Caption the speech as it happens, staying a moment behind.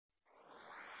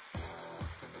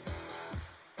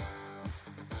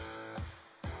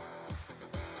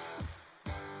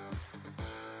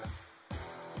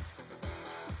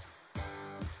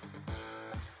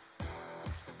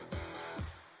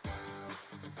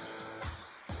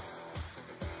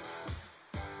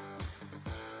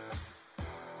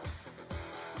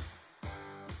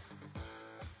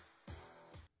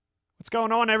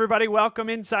going on, everybody? Welcome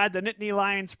inside the Nittany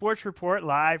Lion Sports Report,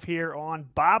 live here on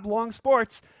Bob Long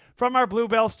Sports from our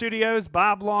Bluebell Studios.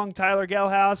 Bob Long, Tyler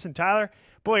Gehlhaus, and Tyler,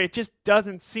 boy, it just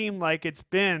doesn't seem like it's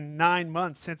been 9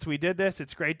 months since we did this.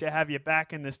 It's great to have you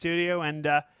back in the studio, and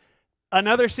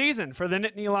another season for the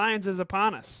Nittany Lions is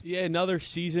upon us. Yeah, another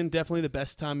season. Definitely the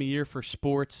best time of year for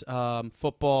sports.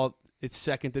 Football, it's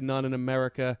second to none in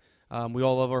America. We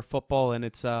all love our football, and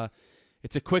it's a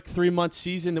quick 3-month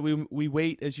season that we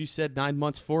wait, as you said, 9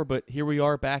 months for. But here we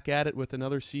are back at it with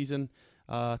another season.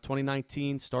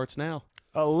 2019 starts now.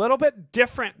 A little bit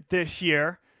different this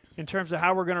year in terms of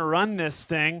how we're going to run this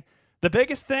thing. The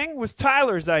biggest thing was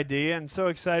Tyler's idea, and so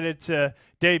excited to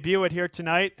debut it here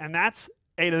tonight, and that's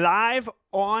a live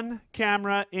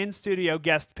on-camera, in-studio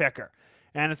guest picker.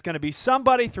 And it's going to be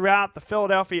somebody throughout the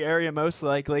Philadelphia area, most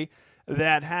likely,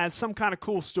 that has some kind of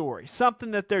cool story,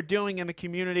 something that they're doing in the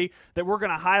community that we're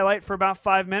going to highlight for about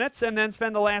 5 minutes and then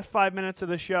spend the last 5 minutes of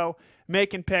the show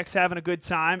making picks, having a good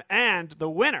time, and the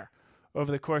winner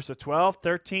over the course of 12,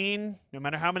 13, no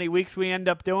matter how many weeks we end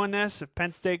up doing this, if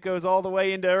Penn State goes all the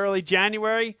way into early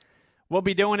January, we'll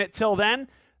be doing it till then.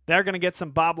 They're going to get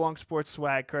some Bob Long Sports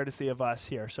swag courtesy of us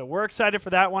here. So we're excited for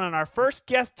that one. And our first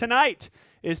guest tonight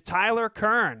is Tyler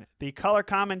Kern, the color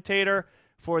commentator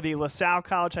for the Salle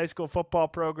College High School football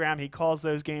program. He calls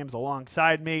those games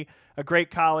alongside me, a great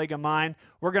colleague of mine.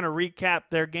 We're going to recap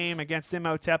their game against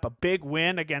Imhotep, a big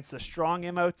win against a strong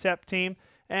Imhotep team,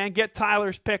 and get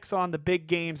Tyler's picks on the big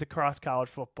games across college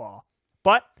football.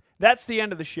 But that's the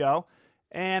end of the show.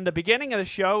 And the beginning of the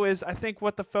show is, I think,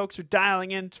 what the folks are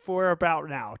dialing in for about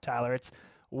now, Tyler. It's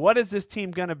what is this team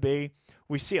going to be?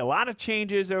 We see a lot of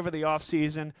changes over the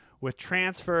offseason with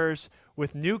transfers,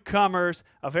 with newcomers,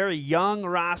 a very young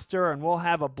roster, and we'll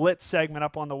have a Blitz segment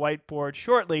up on the whiteboard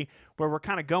shortly where we're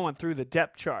kind of going through the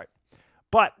depth chart.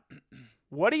 But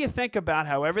what do you think about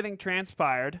how everything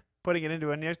transpired, putting it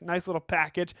into a nice little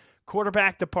package?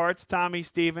 Quarterback departs, Tommy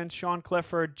Stevens. Sean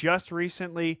Clifford just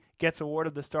recently gets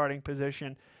awarded the starting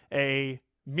position. A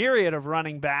myriad of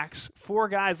running backs, 4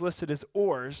 guys listed as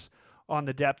oars on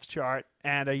the depth chart,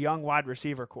 and a young wide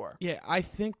receiver core. Yeah, I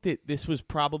think that this was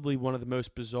probably one of the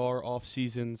most bizarre off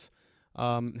seasons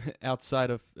outside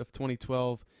of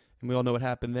 2012, and we all know what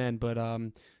happened then. But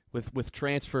with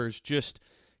transfers, just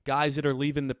guys that are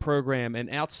leaving the program, and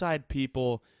outside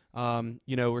people,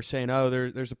 we're saying, oh,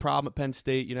 there's a problem at Penn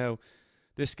State.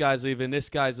 This guy's leaving, this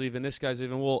guy's leaving, this guy's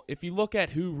leaving. Well, if you look at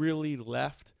who really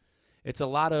left, it's a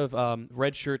lot of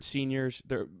redshirt seniors.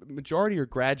 The majority are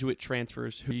graduate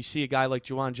transfers. You see a guy like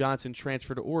Juwan Johnson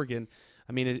transfer to Oregon.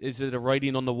 I mean, is it a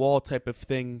writing on the wall type of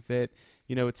thing that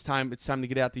it's time to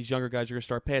get out? These younger guys are going to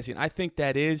start passing. I think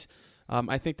that is.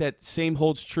 I think that same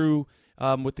holds true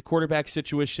with the quarterback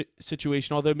situation,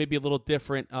 although maybe a little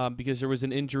different because there was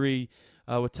an injury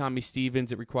with Tommy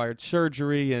Stevens. It required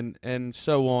surgery and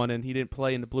so on, and he didn't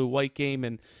play in the blue-white game,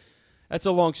 and that's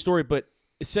a long story. But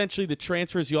essentially, the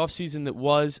transfers, the offseason that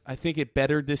was, I think it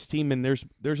bettered this team, and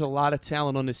there's a lot of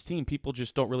talent on this team. People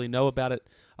just don't really know about it.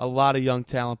 A lot of young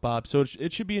talent, Bob. So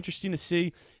it should be interesting to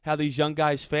see how these young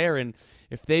guys fare, and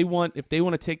if they want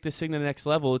to take this thing to the next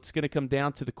level, it's going to come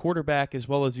down to the quarterback as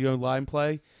well as the O-line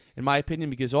play, in my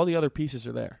opinion, because all the other pieces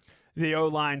are there. The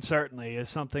O-line certainly is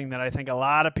something that I think a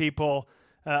lot of people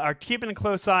are keeping a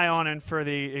close eye on, and for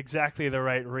exactly the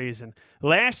right reason.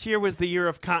 Last year was the year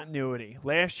of continuity.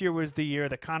 Last year was the year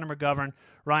that Connor McGovern,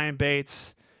 Ryan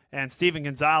Bates, and Steven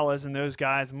Gonzalez and those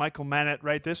guys, Michael Mennett,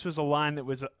 right? This was a line that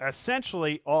was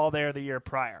essentially all there the year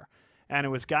prior. And it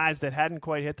was guys that hadn't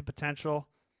quite hit the potential.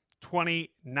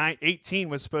 2018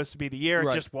 was supposed to be the year.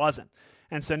 Right. It just wasn't.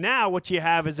 And so now what you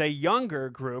have is a younger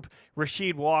group.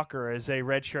 Rasheed Walker is a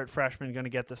redshirt freshman going to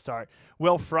get the start.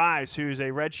 Will Fries, who's a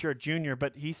redshirt junior,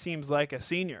 but he seems like a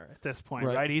senior at this point,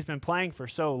 right? He's been playing for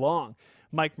so long.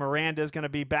 Mike Miranda is going to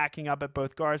be backing up at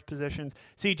both guards positions.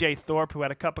 C.J. Thorpe, who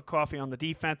had a cup of coffee on the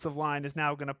defensive line, is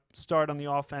now going to start on the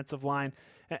offensive line.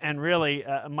 And really,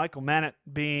 Michael Mennett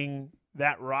being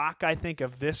that rock, I think,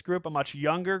 of this group, a much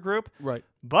younger group. Right.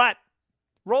 But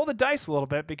roll the dice a little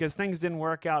bit because things didn't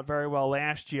work out very well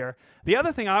last year. The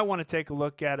other thing I want to take a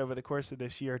look at over the course of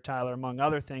this year, Tyler, among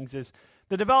other things, is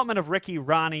the development of Ricky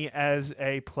Ronnie as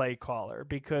a play caller,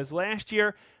 because last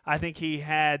year I think he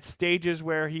had stages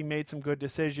where he made some good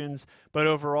decisions, but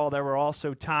overall there were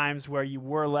also times where you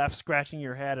were left scratching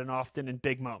your head, and often in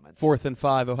big moments. 4th and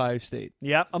 5, Ohio State.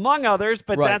 Yep, among others,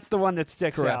 but that's the one that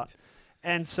sticks Correct. out.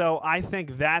 And so I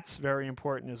think that's very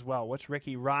important as well. What's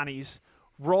Ricky Ronnie's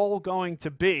role going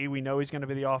to be? We know he's going to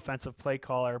be the offensive play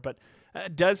caller, but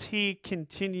does he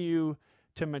continue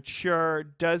to mature?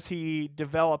 Does he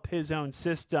develop his own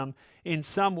system? In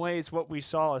some ways, what we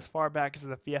saw as far back as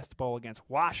the Fiesta Bowl against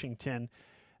Washington,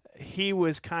 he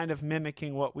was kind of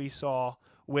mimicking what we saw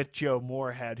with Joe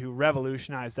Moorhead, who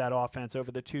revolutionized that offense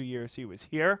over the 2 years he was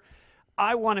here.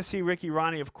 I want to see Ricky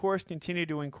Ronnie, of course, continue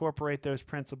to incorporate those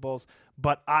principles,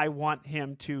 but I want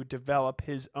him to develop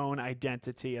his own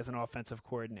identity as an offensive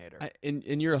coordinator.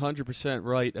 And you're 100%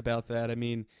 right about that. I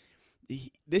mean,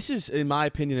 this is, in my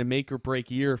opinion, a make-or-break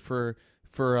year for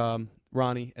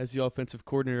Ronnie as the offensive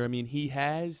coordinator. I mean, he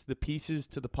has the pieces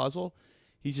to the puzzle.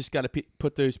 He's just got to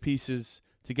put those pieces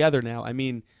together now. I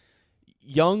mean,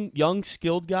 young,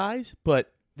 skilled guys,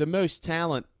 but the most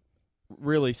talent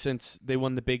really since they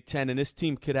won the Big Ten, and this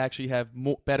team could actually have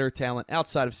better talent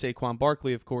outside of Saquon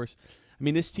Barkley, of course. I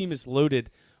mean, this team is loaded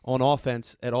on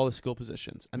offense at all the skill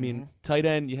positions. I mean, tight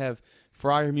end, you have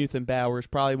Freiermuth and Bowers,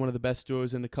 probably one of the best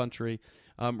duos in the country.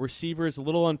 Receivers, a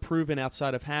little unproven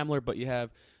outside of Hamler, but you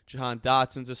have Jahan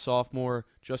Dotson's a sophomore.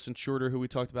 Justin Shorter, who we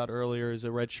talked about earlier, is a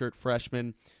redshirt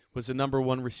freshman, was the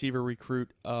 #1 receiver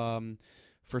recruit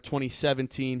for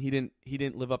 2017. He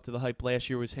didn't live up to the hype last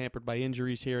year, was hampered by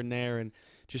injuries here and there, and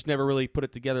just never really put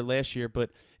it together last year.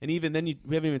 And even then,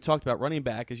 we haven't even talked about running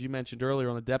back, as you mentioned earlier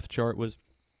on the depth chart, was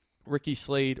Ricky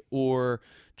Slade or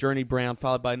Journey Brown,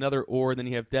 followed by another or. Then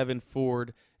you have Devin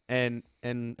Ford and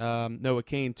Noah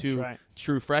Kane, two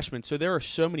true freshmen. So there are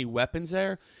so many weapons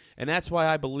there, and that's why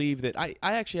I believe that I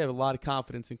actually have a lot of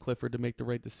confidence in Clifford to make the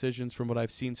right decisions from what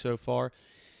I've seen so far.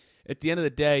 At the end of the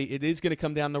day, it is going to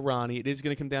come down to Ronnie, it is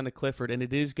going to come down to Clifford, and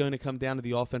it is going to come down to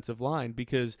the offensive line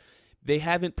because they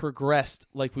haven't progressed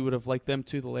like we would have liked them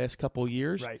to the last couple of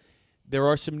years. Right. There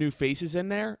are some new faces in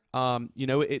there.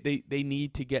 They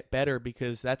need to get better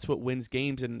because that's what wins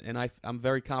games, and I'm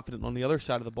very confident on the other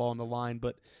side of the ball on the line.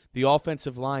 But the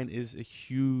offensive line is a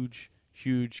huge,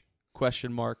 huge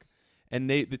question mark, and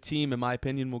the team, in my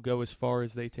opinion, will go as far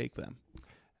as they take them.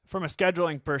 From a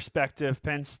scheduling perspective,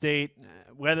 Penn State,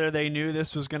 whether they knew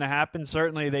this was going to happen,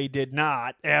 certainly they did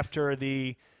not. After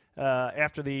the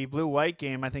blue-white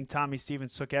game, I think Tommy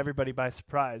Stevens took everybody by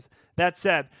surprise. That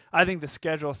said, I think the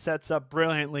schedule sets up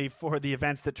brilliantly for the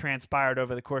events that transpired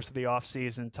over the course of the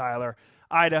offseason, Tyler.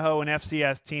 Idaho, an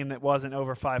FCS team that wasn't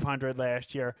over 500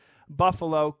 last year.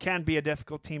 Buffalo can be a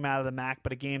difficult team out of the MAC,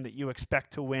 but a game that you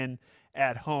expect to win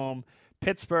at home.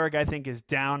 Pittsburgh, I think, is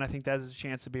down. I think that has a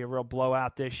chance to be a real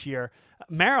blowout this year.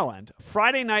 Maryland,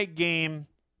 Friday night game,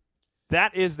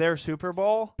 that is their Super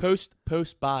Bowl. Post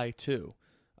bye, too.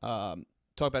 Talk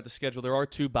about the schedule. There are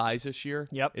 2 byes this year.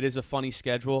 Yep. It is a funny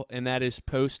schedule, and that is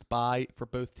post-bye for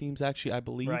both teams, actually, I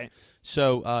believe. Right.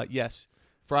 So, yes,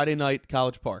 Friday night,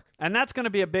 College Park. And that's going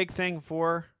to be a big thing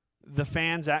for the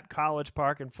fans at College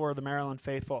Park and for the Maryland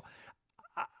faithful.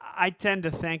 I tend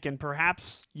to think, and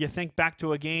perhaps you think back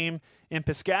to a game in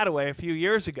Piscataway a few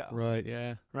years ago. Right,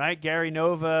 yeah. Right? Gary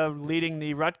Nova leading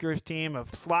the Rutgers team, a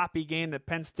sloppy game that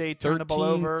Penn State turned the ball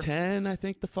over. 13-10, I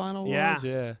think the final was.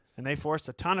 Yeah. And they forced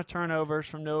a ton of turnovers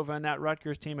from Nova and that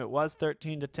Rutgers team. It was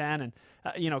 13-10.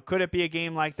 And, could it be a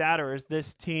game like that, or is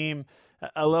this team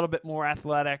a little bit more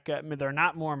athletic? I mean, they're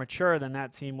not more mature than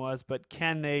that team was, but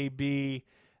can they be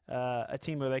a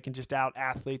team where they can just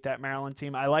out-athlete that Maryland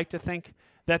team? I like to think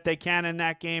that they can in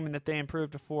that game and that they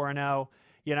improved to 4-0.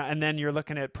 And then you're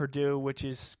looking at Purdue, which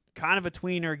is kind of a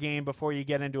tweener game before you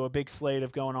get into a big slate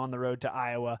of going on the road to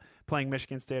Iowa, playing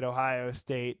Michigan State, Ohio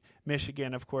State.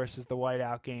 Michigan, of course, is the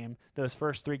whiteout game. Those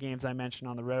first 3 games I mentioned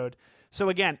on the road. So,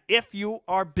 again, if you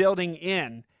are building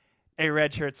in a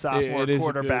redshirt sophomore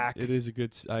quarterback, it is a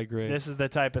good. I agree. This is the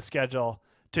type of schedule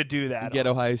to do that. You get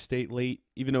Ohio State late,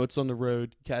 even though it's on the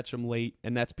road. Catch them late,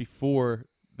 and that's before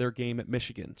their game at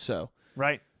Michigan. So,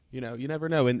 right. You never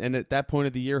know. And at that point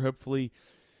of the year, hopefully,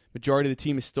 majority of the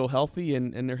team is still healthy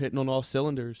and they're hitting on all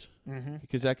cylinders.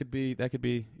 Because that could be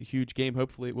a huge game.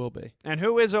 Hopefully, it will be. And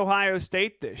who is Ohio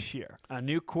State this year? A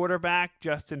new quarterback,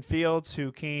 Justin Fields,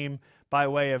 who came by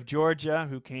way of Georgia,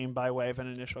 who came by way of an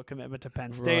initial commitment to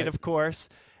Penn State, of course.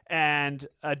 And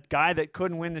a guy that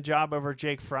couldn't win the job over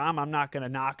Jake Fromm. I'm not going to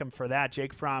knock him for that.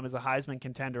 Jake Fromm is a Heisman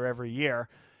contender every year.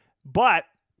 But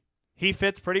he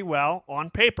fits pretty well on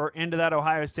paper into that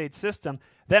Ohio State system.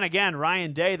 Then again,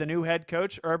 Ryan Day, the new head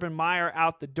coach, Urban Meyer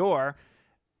out the door.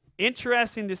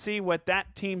 Interesting to see what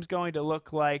that team's going to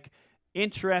look like.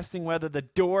 Interesting whether the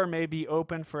door may be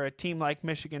open for a team like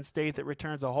Michigan State that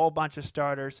returns a whole bunch of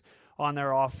starters on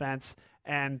their offense,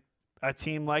 and a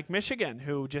team like Michigan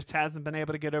who just hasn't been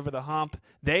able to get over the hump.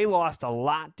 They lost a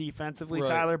lot defensively,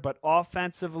 Tyler, but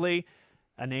offensively,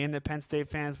 a name that Penn State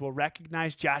fans will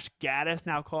recognize, Josh Gaddis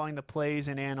now calling the plays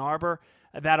in Ann Arbor.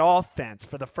 that offense.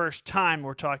 For the first time,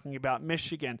 we're talking about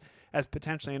Michigan as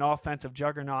potentially an offensive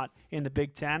juggernaut in the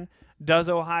Big Ten. Does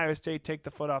Ohio State take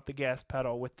the foot off the gas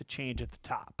pedal with the change at the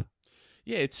top?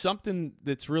 Yeah, it's something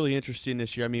that's really interesting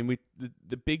this year. I mean,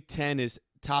 the Big Ten is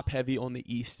top-heavy on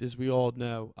the East, as we all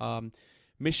know.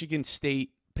 Michigan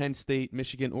State, Penn State,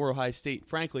 Michigan, or Ohio State,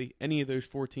 frankly, any of those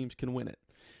 4 teams can win it.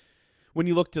 When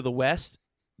you look to the West,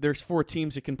 there's 4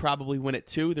 teams that can probably win it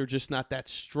too. They're just not that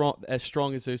strong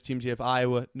as those teams. You have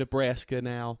Iowa, Nebraska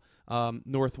now,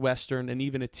 Northwestern, and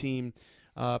even a team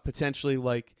potentially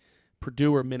like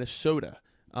Purdue or Minnesota.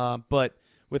 But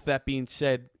with that being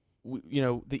said,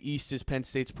 the East is Penn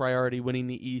State's priority, winning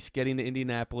the East, getting to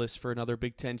Indianapolis for another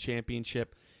Big Ten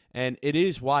championship, and it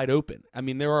is wide open. I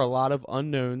mean, there are a lot of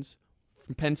unknowns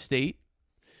from Penn State,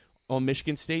 on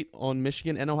Michigan State, on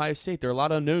Michigan, and Ohio State. There are a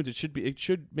lot of unknowns. It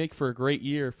should make for a great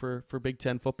year for Big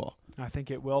Ten football. I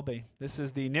think it will be. This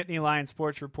is the Nittany Lion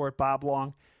Sports Report. Bob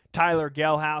Long, Tyler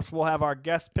Gehlhaus. We'll have our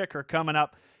guest picker coming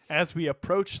up as we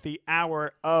approach the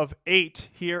hour of 8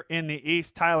 here in the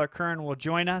East. Tyler Kern will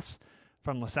join us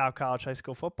from the Salle College High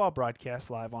School football broadcast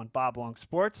live on Bob Long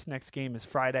Sports. Next game is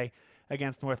Friday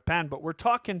against North Penn, but we're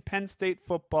talking Penn State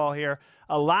football here.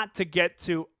 A lot to get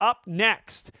to. Up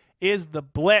next is the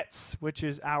Blitz, which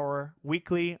is our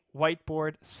weekly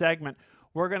whiteboard segment.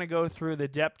 We're going to go through the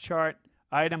depth chart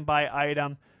item by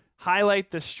item,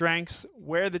 highlight the strengths,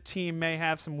 where the team may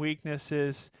have some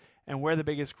weaknesses, and where the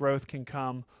biggest growth can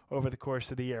come over the course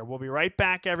of the year. We'll be right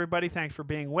back, everybody. Thanks for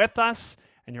being with us.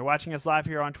 And you're watching us live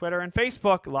here on Twitter and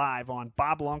Facebook, live on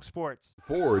Bob Long Sports.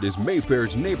 Ford is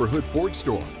Mayfair's neighborhood Ford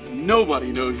store.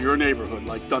 Nobody knows your neighborhood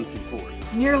like Dunphy Ford.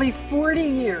 Nearly 40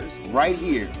 years. Right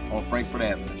here on Frankfort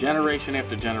Avenue. Generation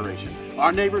after generation.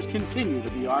 Our neighbors continue to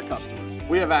be our customers.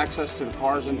 We have access to the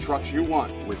cars and trucks you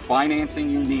want with financing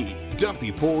you need.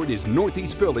 Dunphy Ford is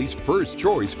Northeast Philly's first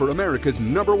choice for America's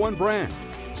 #1 brand.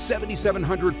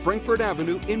 7700 Frankfort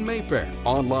Avenue in Mayfair.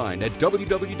 Online at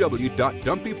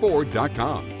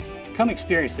www.dunphyford.com. Come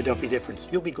experience the Dunphy difference.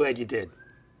 You'll be glad you did.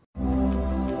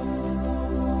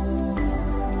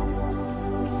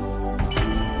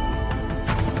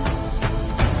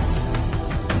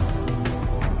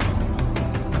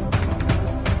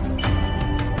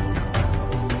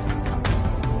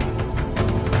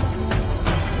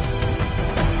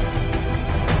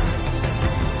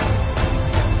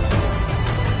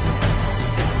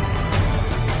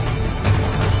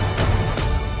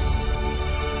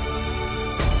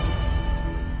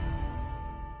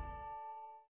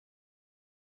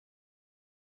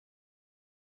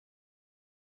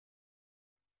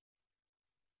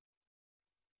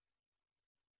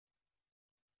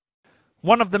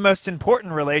 One of the most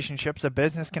important relationships a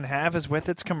business can have is with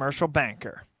its commercial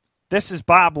banker. This is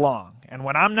Bob Long, and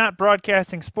when I'm not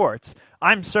broadcasting sports,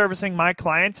 I'm servicing my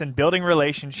clients and building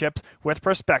relationships with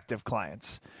prospective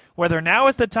clients. Whether now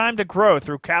is the time to grow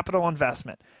through capital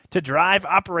investment, to drive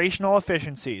operational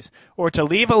efficiencies, or to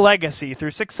leave a legacy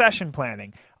through succession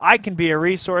planning, I can be a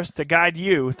resource to guide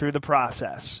you through the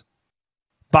process.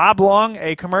 Bob Long,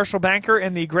 a commercial banker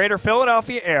in the greater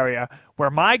Philadelphia area, where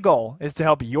my goal is to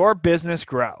help your business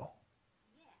grow.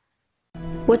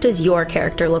 What does your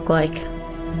character look like?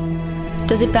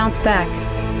 Does it bounce back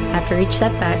after each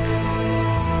setback?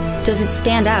 Does it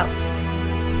stand out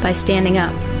by standing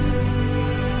up?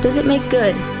 Does it make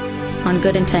good on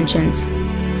good intentions?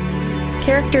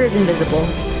 Character is invisible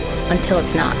until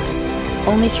it's not.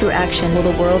 Only through action will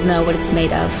the world know what it's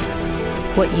made of,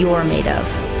 what you're made of.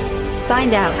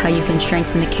 Find out how you can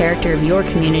strengthen the character of your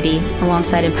community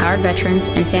alongside empowered veterans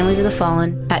and families of the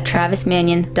fallen at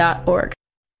travismanion.org.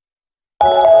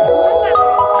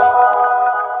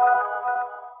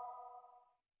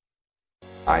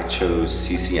 I chose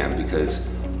CCM because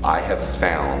I have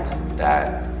found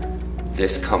that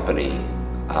this company,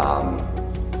 on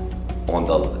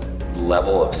the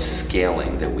level of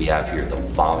scaling that we have here, the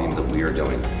volume that we are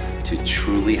doing, to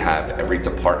truly have every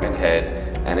department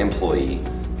head and employee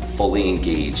fully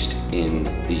engaged in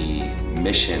the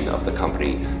mission of the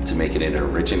company to make it an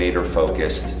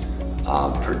originator-focused,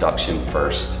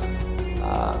 production-first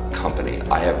company.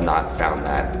 I have not found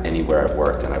that anywhere I've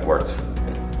worked, and I've worked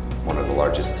at one of the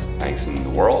largest banks in the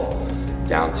world,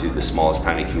 down to the smallest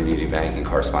tiny community bank and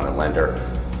correspondent lender.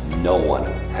 No one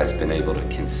has been able to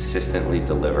consistently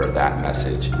deliver that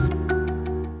message.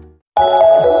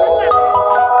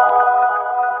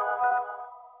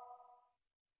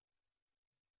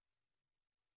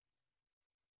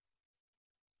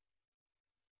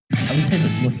 I would say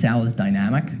that LaSalle is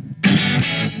dynamic.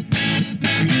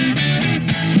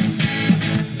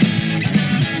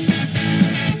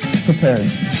 Prepared.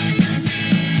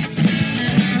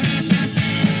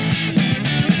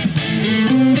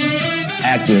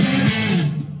 Active.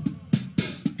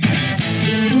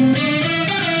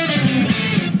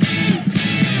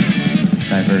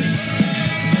 Diverse.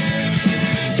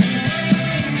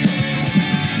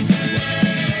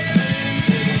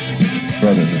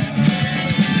 Brotherhood.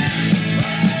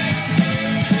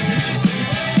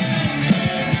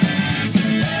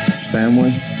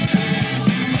 Family.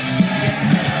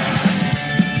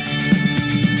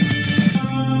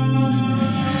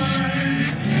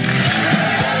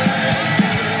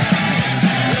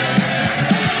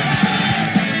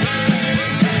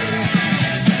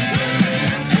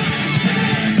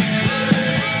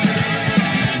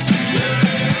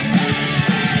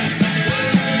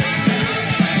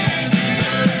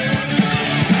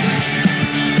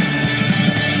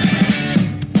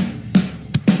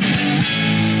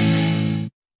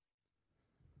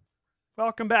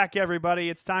 Welcome back, everybody.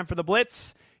 It's time for the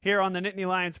Blitz here on the Nittany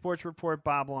Lion Sports Report.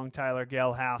 Bob Long, Tyler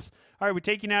Gehlhaus. All right, we're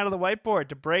taking out of the whiteboard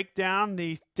to break down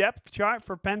the depth chart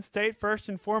for Penn State. First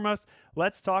and foremost,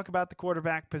 let's talk about the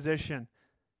quarterback position.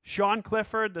 Sean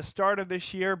Clifford, the start of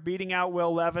this year, beating out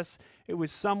Will Levis. It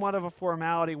was somewhat of a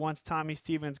formality once Tommy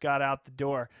Stevens got out the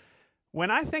door. When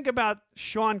I think about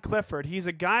Sean Clifford, he's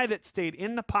a guy that stayed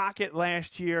in the pocket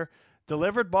last year,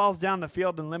 delivered balls down the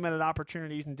field in limited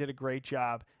opportunities, and did a great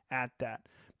job at that.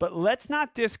 But let's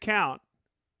not discount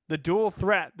the dual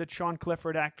threat that Sean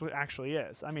Clifford actually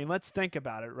is. I mean, let's think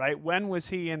about it, right? When was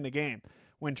he in the game?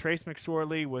 When Trace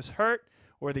McSorley was hurt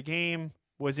or the game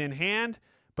was in hand?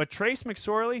 But Trace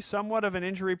McSorley, somewhat of an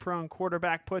injury-prone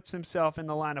quarterback, puts himself in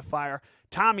the line of fire.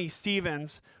 Tommy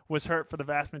Stevens was hurt for the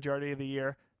vast majority of the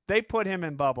year. They put him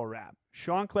in bubble wrap.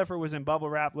 Sean Clifford was in bubble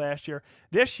wrap last year.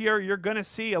 This year, you're going to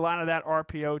see a lot of that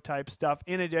RPO-type stuff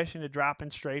in addition to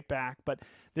dropping straight back. But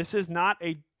this is not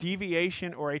a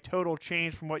deviation or a total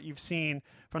change from what you've seen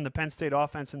from the Penn State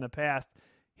offense in the past.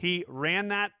 He ran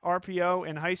that RPO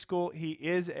in high school. He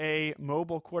is a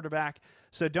mobile quarterback.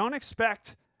 So don't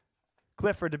expect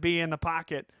Clifford to be in the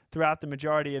pocket throughout the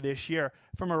majority of this year.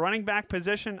 From a running back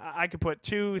position, I could put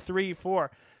 2, 3,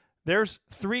 4. There's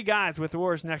 3 guys with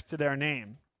oars next to their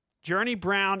name. Journey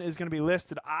Brown is going to be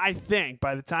listed, I think,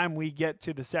 by the time we get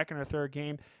to the second or third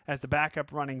game as the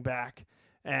backup running back.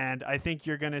 And I think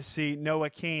you're going to see Noah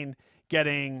Kane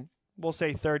getting, we'll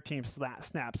say, third-team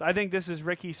snaps. I think this is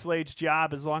Ricky Slade's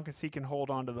job as long as he can hold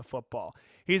on to the football.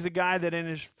 He's a guy that in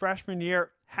his freshman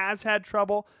year has had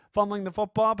trouble fumbling the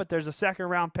football, but there's a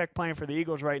second-round pick playing for the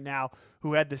Eagles right now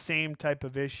who had the same type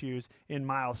of issues in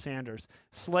Miles Sanders.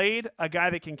 Slade, a guy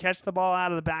that can catch the ball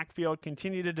out of the backfield,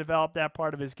 continue to develop that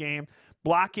part of his game.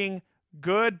 Blocking,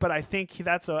 good, but I think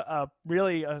that's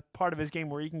really a part of his game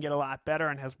where he can get a lot better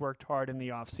and has worked hard in the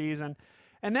offseason.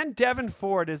 And then Devin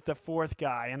Ford is the 4th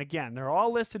guy. And again, they're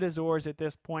all listed as oars at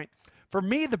this point. For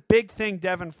me, the big thing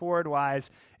Devin Ford-wise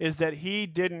is that he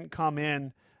didn't come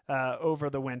in over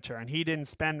the winter, and he didn't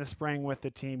spend the spring with the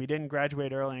team. He didn't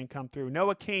graduate early and come through.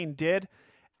 Noah Kane did,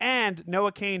 and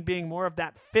Noah Kane being more of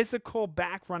that physical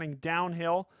back running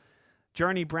downhill.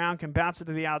 Journey Brown can bounce it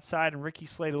to the outside, and Ricky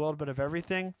Slade a little bit of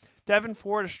everything. Devin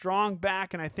Ford, a strong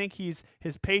back, and I think his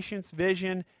patience,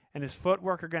 vision, and his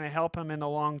footwork are going to help him in the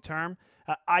long term.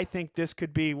 I think this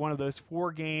could be one of those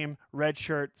 4-game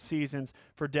redshirt seasons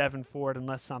for Devin Ford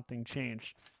unless something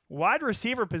changed. Wide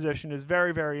receiver position is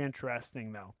very, very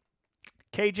interesting, though.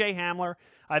 KJ Hamler,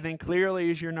 I think, clearly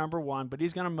is your number 1, but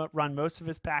he's going to run most of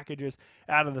his packages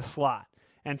out of the slot.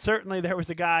 And certainly there was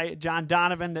a guy, John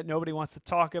Donovan, that nobody wants to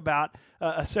talk about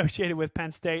associated with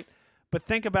Penn State. But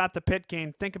think about the Pitt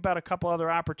game. Think about a couple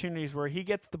other opportunities where he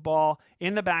gets the ball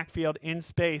in the backfield, in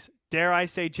space, dare I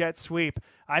say jet sweep.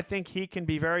 I think he can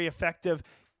be very effective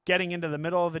getting into the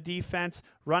middle of the defense,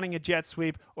 running a jet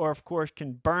sweep, or, of course,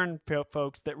 can burn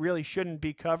folks that really shouldn't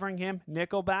be covering him,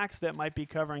 nickelbacks that might be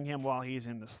covering him while he's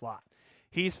in the slot.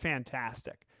 He's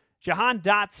fantastic. Jahan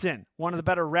Dotson, one of the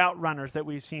better route runners that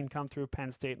we've seen come through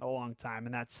Penn State in a long time,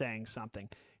 and that's saying something.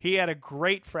 He had a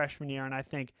great freshman year, and I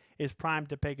think is primed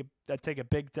to take a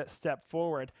big step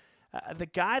forward. The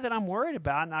guy that I'm worried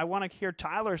about, and I want to hear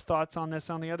Tyler's thoughts on this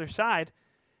on the other side,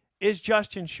 is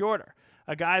Justin Shorter,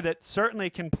 a guy that certainly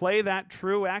can play that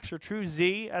true X or true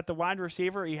Z at the wide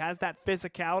receiver. He has that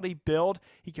physicality build.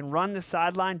 He can run the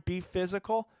sideline, be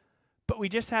physical, but we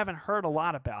just haven't heard a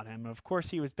lot about him. Of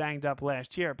course, he was banged up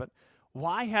last year, but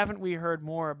why haven't we heard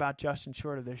more about Justin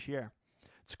Shorter this year?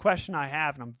 It's a question I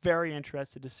have, and I'm very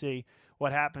interested to see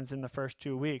what happens in the first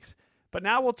 2 weeks. But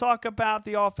now we'll talk about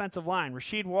the offensive line.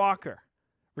 Rasheed Walker.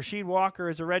 Rasheed Walker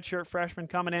is a redshirt freshman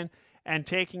coming in and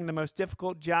taking the most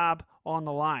difficult job on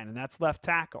the line, and that's left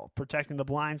tackle, protecting the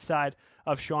blind side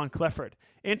of Sean Clifford.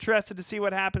 Interested to see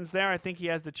what happens there. I think he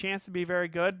has the chance to be very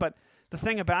good, but the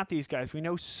thing about these guys. We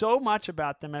know so much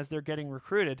about them as they're getting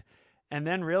recruited, and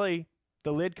then really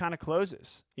the lid kind of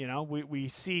closes. You know, we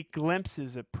see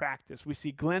glimpses at practice. We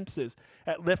see glimpses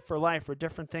at Lift for Life or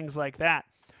different things like that.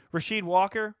 Rasheed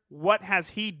Walker, what has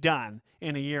he done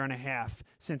in a year and a half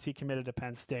since he committed to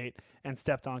Penn State and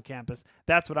stepped on campus?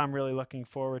 That's what I'm really looking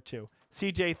forward to.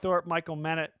 C.J. Thorpe, Michael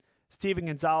Mennett, Steven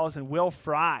Gonzalez, and Will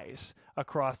Fries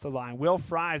across the line. Will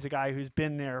Fries, a guy who's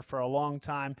been there for a long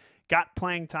time, got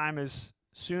playing time as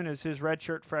soon as his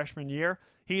redshirt freshman year.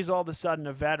 He's all of a sudden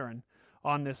a veteran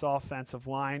on this offensive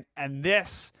line. And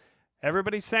this,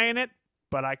 everybody's saying it,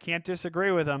 but I can't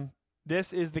disagree with them.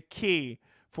 This is the key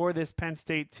for this Penn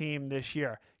State team this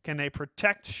year. Can they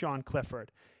protect Sean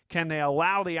Clifford? Can they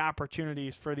allow the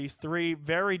opportunities for these three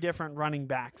very different running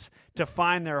backs to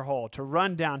find their hole, to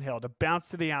run downhill, to bounce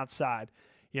to the outside?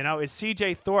 You know, is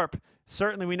C.J. Thorpe,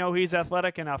 certainly we know he's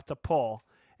athletic enough to pull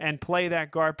and play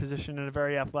that guard position in a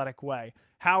very athletic way.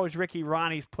 How is Ricky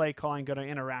Ronnie's play calling going to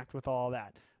interact with all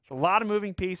that? There's a lot of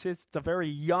moving pieces. It's a very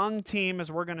young team,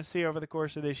 as we're going to see over the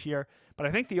course of this year. But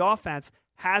I think the offense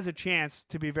has a chance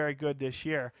to be very good this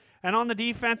year. And on the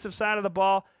defensive side of the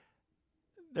ball,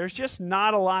 there's just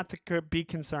not a lot to be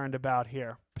concerned about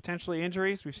here. Potentially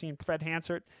injuries. We've seen Fred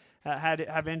Hansert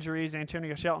have injuries.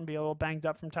 Antonio Shelton be a little banged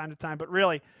up from time to time. But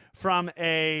really, from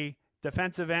a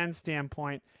defensive end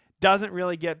standpoint, doesn't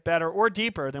really get better or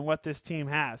deeper than what this team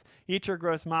has. Yetur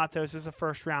Gross-Matos is a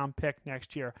first-round pick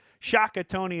next year. Shaka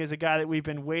Toney is a guy that we've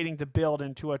been waiting to build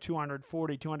into a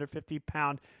 240,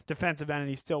 250-pound defensive end, and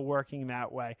he's still working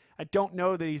that way. I don't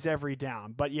know that he's every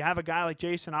down, but you have a guy like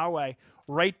Jason Awe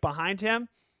right behind him,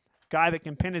 guy that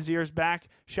can pin his ears back.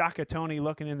 Shaka Toney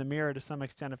looking in the mirror to some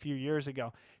extent a few years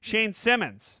ago. Shane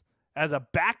Simmons as a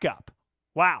backup.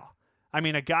 Wow. I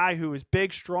mean, a guy who is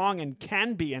big, strong, and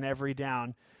can be an every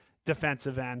down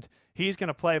defensive end. He's going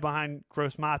to play behind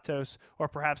Gross-Matos or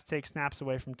perhaps take snaps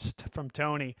away from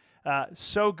Toney.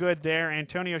 So good there.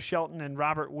 Antonio Shelton and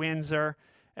Robert Windsor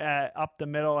up the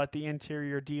middle at the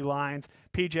interior D lines.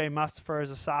 P.J. Mustapher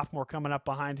is a sophomore coming up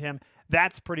behind him.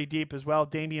 That's pretty deep as well.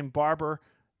 Damian Barber,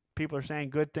 people are saying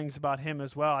good things about him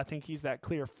as well. I think he's that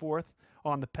clear fourth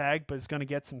on the peg, but is going to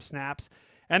get some snaps.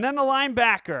 And then the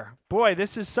linebacker. Boy,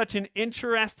 this is such an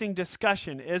interesting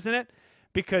discussion, isn't it?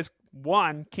 Because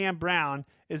one, Cam Brown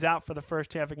is out for the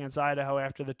first half against Idaho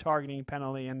after the targeting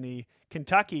penalty in the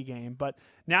Kentucky game. But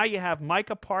now you have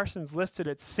Micah Parsons listed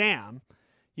at Sam.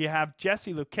 You have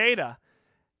Jesse Luketa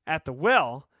at the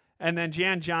will. And then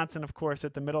Jan Johnson, of course,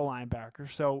 at the middle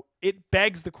linebacker. So it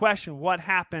begs the question, what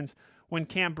happens when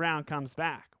Cam Brown comes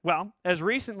back? Well, as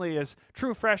recently as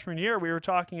true freshman year, we were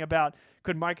talking about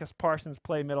could Micah Parsons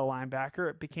play middle linebacker.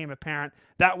 It became apparent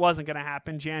that wasn't going to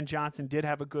happen. Jan Johnson did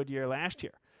have a good year last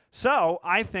year. So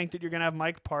I think that you're going to have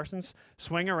Mike Parsons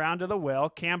swing around to the will.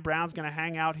 Cam Brown's going to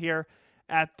hang out here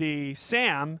at the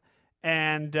Sam,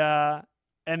 and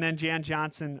then Jan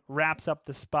Johnson wraps up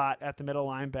the spot at the middle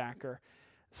linebacker.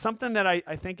 Something that I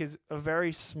think is a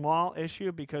very small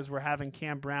issue because we're having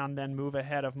Cam Brown then move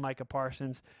ahead of Micah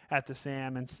Parsons at the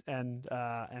Sam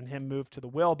and him move to the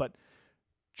will. But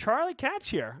Charlie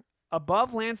Catchier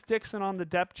above Lance Dixon on the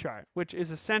depth chart, which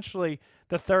is essentially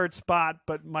the third spot,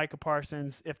 but Micah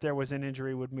Parsons, if there was an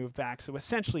injury, would move back. So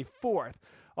essentially fourth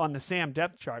on the Sam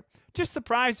depth chart. Just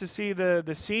surprised to see the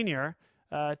senior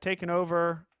taking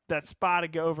over that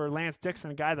spot over Lance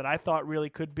Dixon, a guy that I thought really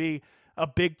could be a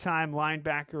big-time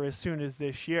linebacker as soon as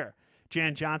this year.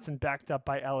 Jan Johnson backed up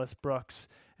by Ellis Brooks.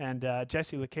 And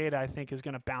Jesse Luketa, I think, is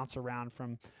going to bounce around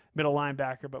from middle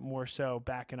linebacker, but more so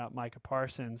backing up Micah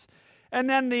Parsons. And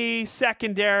then the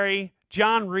secondary,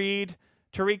 John Reed,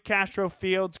 Tariq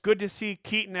Castro-Fields. Good to see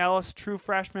Keaton Ellis, true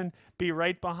freshman, be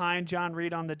right behind John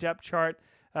Reed on the depth chart.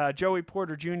 Joey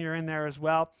Porter Jr. in there as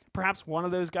well. Perhaps one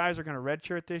of those guys are going to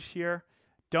redshirt this year.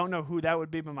 Don't know who that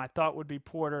would be, but my thought would be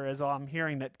Porter, as I'm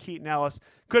hearing that Keaton Ellis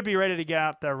could be ready to get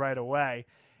out there right away.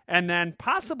 And then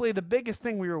possibly the biggest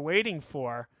thing we were waiting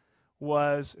for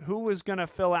was who was going to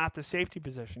fill out the safety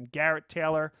position. Garrett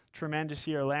Taylor, tremendous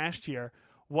year last year.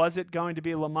 Was it going to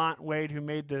be Lamont Wade, who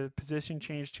made the position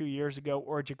change 2 years ago,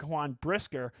 or Jaquan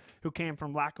Brisker, who came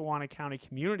from Lackawanna County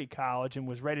Community College and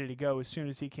was ready to go as soon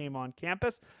as he came on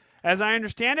campus? As I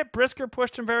understand it, Brisker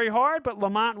pushed him very hard, but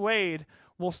Lamont Wade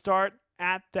will start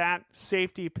at that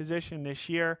safety position this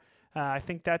year. I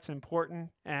think that's important,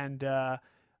 and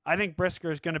I think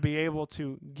Brisker is going to be able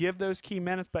to give those key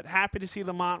minutes, but happy to see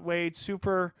Lamont Wade,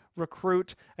 super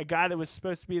recruit, a guy that was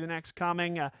supposed to be the next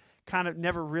coming, kind of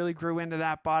never really grew into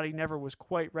that body, never was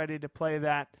quite ready to play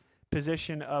that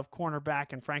position of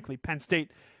cornerback, and frankly, Penn State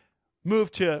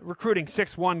moved to recruiting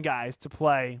 6'1" guys to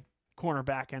play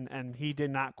cornerback, and he did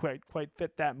not quite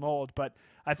fit that mold. But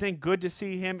I think good to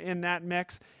see him in that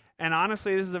mix. And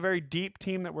honestly, this is a very deep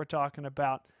team that we're talking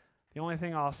about. The only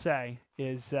thing I'll say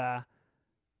is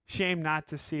shame not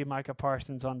to see Micah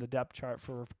Parsons on the depth chart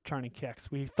for returning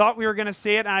kicks. We thought we were going to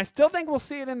see it, and I still think we'll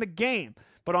see it in the game.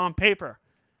 But on paper,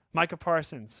 Micah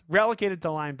Parsons, relegated to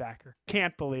linebacker.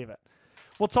 Can't believe it.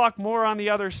 We'll talk more on the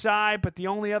other side, but the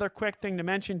only other quick thing to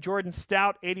mention, Jordan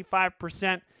Stout,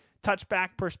 85% touchback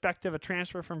perspective, a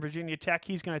transfer from Virginia Tech.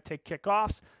 He's going to take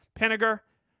kickoffs. Pinniger,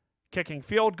 kicking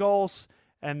field goals,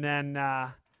 and then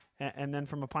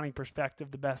from a punting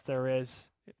perspective, the best there is,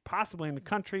 possibly in the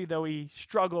country, though he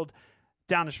struggled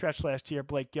down the stretch last year.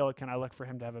 Blake Gillikin, I look for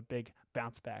him to have a big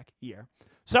bounce-back year.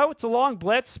 So it's a long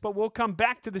blitz, but we'll come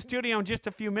back to the studio in just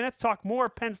a few minutes, talk more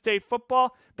Penn State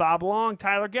football. Bob Long,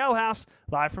 Tyler Gehlhaus,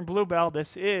 live from Bluebell.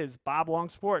 This is Bob Long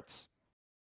Sports.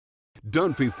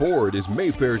 Dunphy Ford is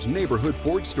Mayfair's neighborhood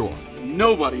Ford store.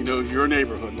 Nobody knows your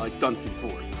neighborhood like Dunphy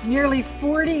Ford. Nearly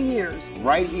 40 years.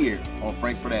 Right here on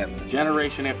Frankfurt Avenue.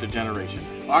 Generation after generation,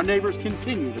 our neighbors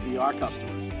continue to be our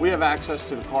customers. We have access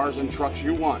to the cars and trucks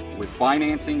you want with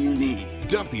financing you need.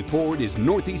 Dunphy Ford is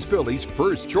Northeast Philly's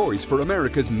first choice for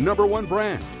America's #1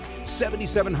 brand.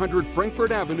 7700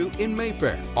 Frankfurt Avenue in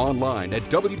Mayfair. Online at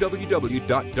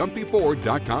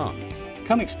www.dunphyford.com.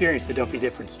 Come experience the Dunphy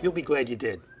difference. You'll be glad you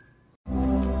did.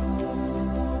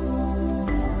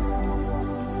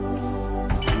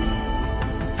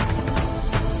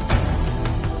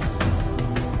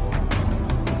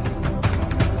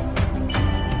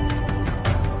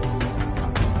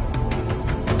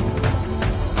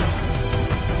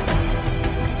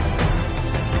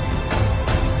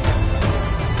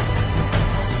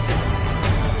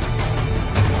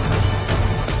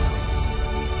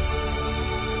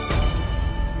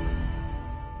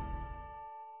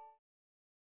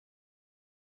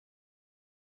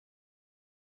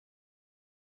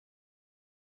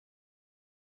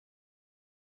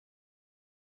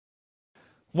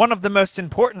 One of the most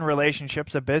important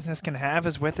relationships a business can have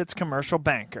is with its commercial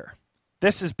banker.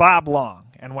 This is Bob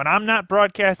Long, and when I'm not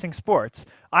broadcasting sports,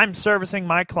 I'm servicing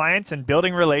my clients and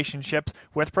building relationships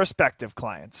with prospective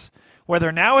clients.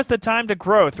 Whether now is the time to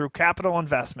grow through capital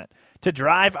investment, to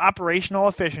drive operational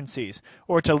efficiencies,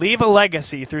 or to leave a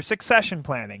legacy through succession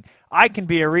planning, I can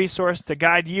be a resource to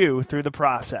guide you through the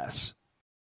process.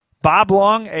 Bob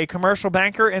Long, a commercial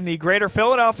banker in the greater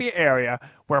Philadelphia area,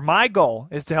 where my goal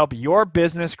is to help your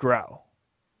business grow.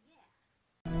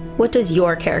 What does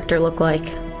your character look like?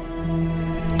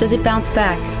 Does it bounce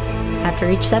back after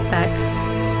each setback?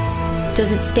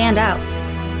 Does it stand out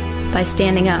by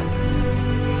standing up?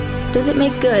 Does it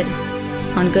make good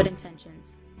on good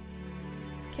intentions?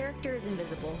 Character is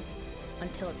invisible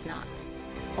until it's not.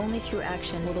 Only through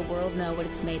action will the world know what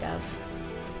it's made of,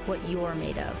 what you're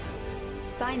made of.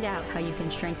 Find out how you can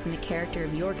strengthen the character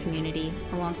of your community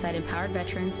alongside empowered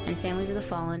veterans and families of the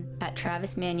fallen at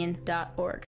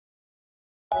travismanion.org.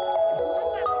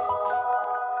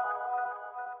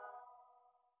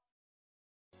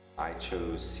 I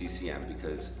chose CCM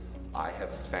because I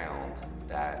have found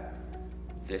that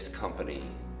this company,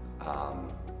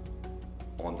 on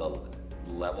the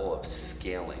level of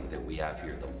scaling that we have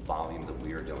here, the volume that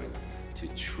we are doing, to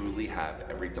truly have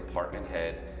every department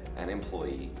head and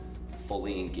employee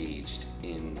fully engaged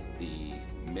in the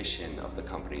mission of the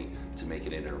company to make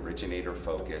it an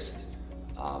originator-focused,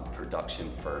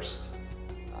 production-first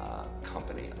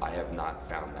company. I have not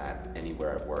found that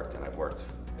anywhere I've worked, and I've worked at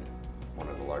one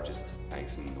of the largest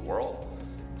banks in the world,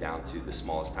 down to the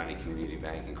smallest tiny community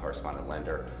bank and correspondent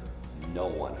lender. No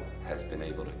one has been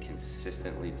able to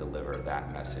consistently deliver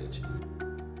that message.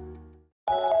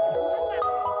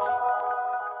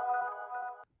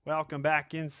 Welcome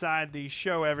back inside the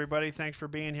show, everybody. Thanks for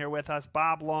being here with us.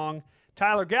 Bob Long,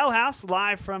 Tyler Gehlhaus,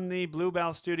 live from the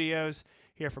Bluebell Studios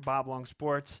here for Bob Long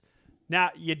Sports. Now,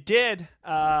 you did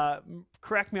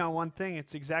correct me on one thing.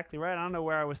 It's exactly right. I don't know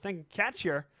where I was thinking.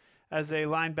 Catcher as a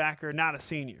linebacker, not a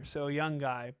senior, so a young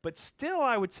guy. But still,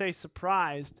 I would say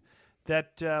surprised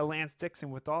that Lance Dixon,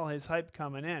 with all his hype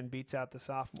coming in, beats out the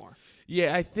sophomore.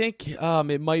 Yeah, I think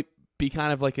it might be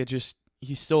kind of like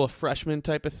he's still a freshman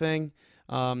type of thing.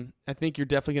 I think you're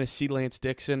definitely going to see Lance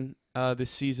Dixon this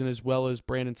season, as well as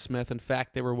Brandon Smith. In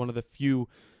fact, they were one of the few,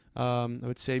 I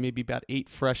would say maybe about 8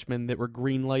 freshmen that were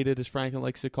green-lighted, as Franklin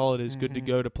likes to call it, is good to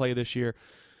go to play this year.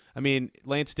 I mean,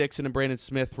 Lance Dixon and Brandon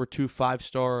Smith were 2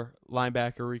 5-star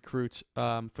linebacker recruits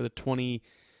for the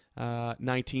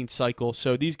 2019 cycle.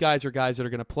 So these guys are guys that are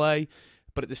going to play.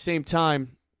 But at the same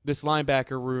time, this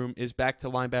linebacker room is back to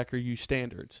linebacker U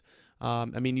standards. I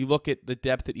mean, you look at the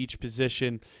depth at each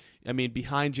position. I mean,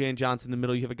 behind Jan Johnson in the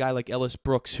middle, you have a guy like Ellis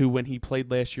Brooks, who when he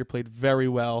played last year played very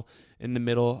well in the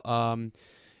middle.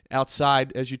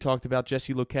 Outside, as you talked about,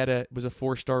 Jesse Loquetta was a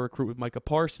 4-star recruit with Micah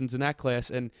Parsons in that class,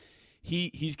 and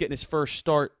he's getting his first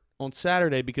start on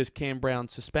Saturday because Cam Brown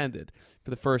suspended for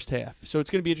the first half. So it's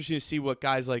going to be interesting to see what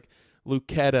guys like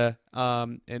Loquetta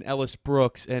and Ellis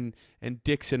Brooks and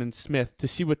Dixon and Smith, to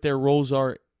see what their roles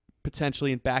are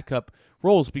potentially in backup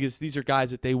roles, because these are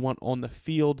guys that they want on the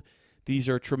field. These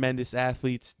are tremendous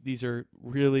athletes. These are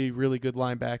really, really good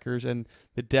linebackers, and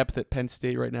the depth at Penn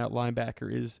State right now at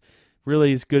linebacker is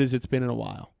really as good as it's been in a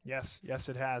while. Yes,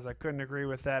 it has. I couldn't agree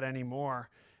with that anymore.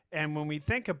 And when we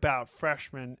think about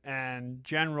freshmen and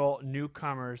general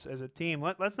newcomers as a team,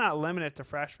 let's not limit it to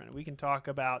freshmen. We can talk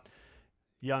about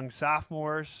young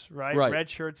sophomores, right?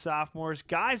 Redshirt sophomores.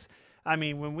 Guys, I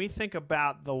mean, when we think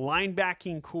about the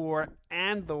linebacking core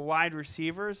and the wide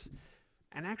receivers,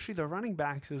 and actually the running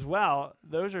backs as well,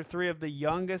 those are 3 of the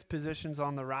youngest positions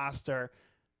on the roster,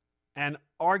 and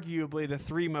arguably the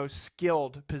 3 most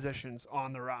skilled positions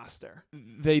on the roster.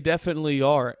 They definitely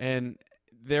are, and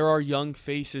there are young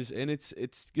faces, and it's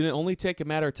going to only take a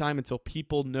matter of time until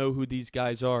people know who these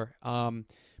guys are.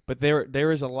 But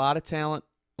there is a lot of talent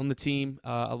on the team,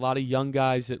 a lot of young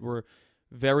guys that were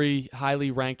very highly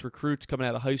ranked recruits coming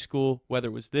out of high school, whether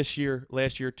it was this year,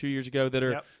 last year, 2 years ago, that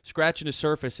are scratching the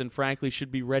surface and frankly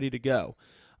should be ready to go.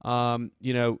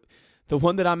 The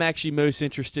one that I'm actually most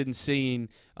interested in seeing,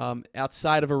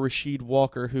 outside of a Rasheed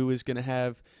Walker, who is going to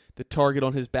have the target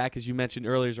on his back, as you mentioned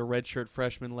earlier, is a redshirt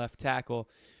freshman left tackle.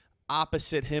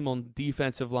 Opposite him on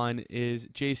defensive line is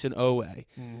Jason Owe.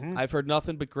 I've heard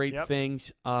nothing but great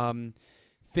things.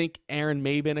 Think Aaron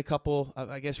Mabin a couple,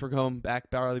 I guess we're going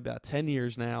back probably about 10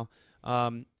 years now.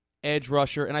 Edge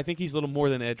rusher, and I think he's a little more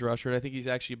than edge rusher. I think he's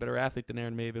actually a better athlete than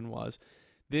Aaron Mabin was.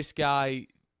 This guy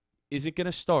isn't going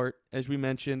to start, as we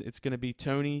mentioned. It's going to be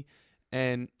Tony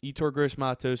and Yetur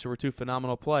Gross-Matos, who are 2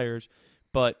 phenomenal players.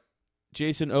 But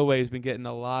Jason Owe has been getting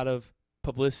a lot of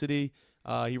publicity.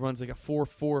 He runs like a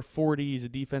 4.4 40. He's a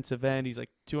defensive end. He's like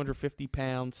 250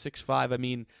 pounds, 6'5". I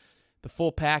mean, the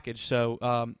full package.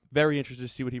 So very interested to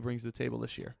see what he brings to the table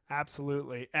this year.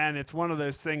 Absolutely. And it's one of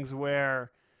those things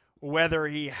where whether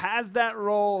he has that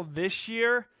role this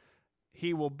year,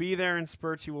 he will be there in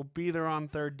spurts. He will be there on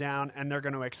 3rd down, and they're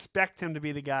going to expect him to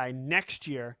be the guy next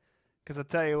year. Because I'll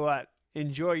tell you what,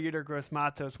 enjoy Yetur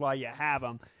Gross-Matos while you have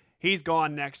him. He's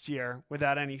gone next year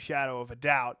without any shadow of a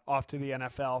doubt, off to the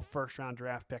NFL first-round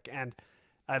draft pick. And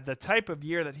the type of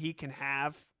year that he can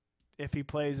have, if he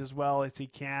plays as well as he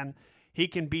can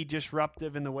be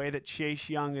disruptive in the way that Chase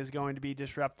Young is going to be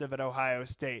disruptive at Ohio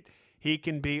State. He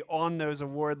can be on those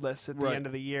award lists at the end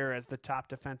of the year as the top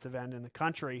defensive end in the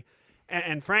country.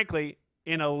 And frankly,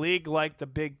 in a league like the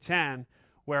Big Ten,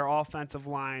 where offensive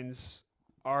lines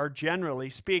are, generally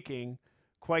speaking,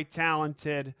 quite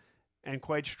talented and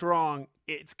quite strong,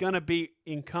 it's going to be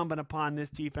incumbent upon this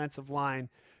defensive line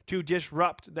to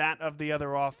disrupt that of the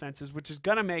other offenses, which is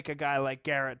going to make a guy like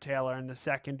Garrett Taylor in the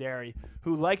secondary,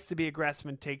 who likes to be aggressive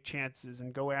and take chances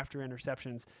and go after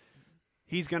interceptions,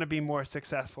 he's going to be more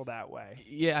successful that way.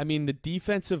 Yeah, I mean, the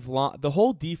defensive line, the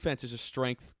whole defense is a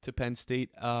strength to Penn State.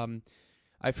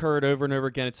 I've heard over and over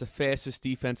again it's the fastest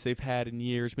defense they've had in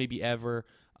years, maybe ever.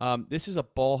 This is a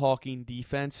ball-hawking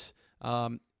defense.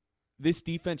 This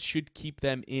defense should keep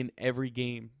them in every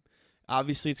game.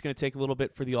 Obviously, it's going to take a little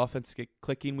bit for the offense to get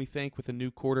clicking, we think, with a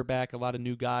new quarterback, a lot of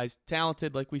new guys.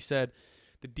 Talented, like we said.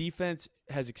 The defense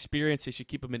has experience. They should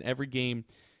keep them in every game.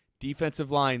 Defensive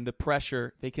line, the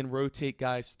pressure, they can rotate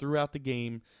guys throughout the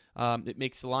game. It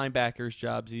makes the linebackers'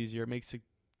 jobs easier. It makes the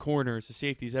corners, the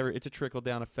safeties, it's a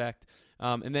trickle-down effect.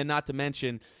 And then not to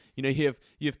mention, you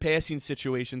have passing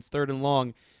situations, 3rd and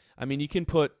long. I mean, you can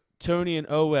put Tony and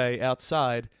Owe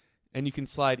outside, and you can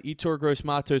slide Yetur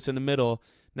Gross-Matos in the middle.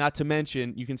 Not to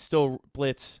mention, you can still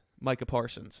blitz Micah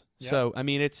Parsons. Yep. So, I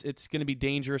mean, it's going to be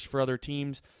dangerous for other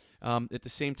teams. At the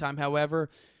same time, however,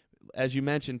 as you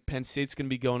mentioned, Penn State's going to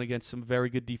be going against some very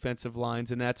good defensive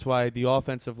lines, and that's why the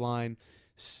offensive line,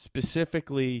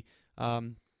 specifically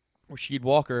Rasheed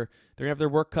Walker, they're going to have their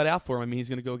work cut out for him. I mean, he's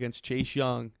going to go against Chase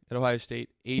Young at Ohio State,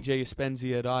 A.J.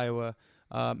 Espenzia at Iowa,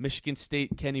 Michigan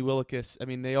State, Kenny Willekes. I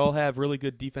mean, they all have really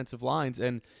good defensive lines,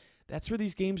 and that's where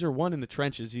these games are won in the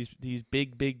trenches. These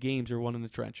big games are won in the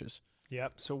trenches.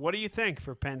 Yep. So what do you think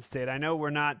for Penn State? I know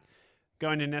we're not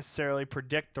going to necessarily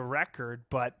predict the record,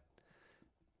 but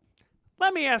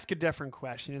let me ask a different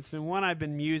question. It's been one I've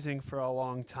been musing for a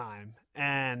long time,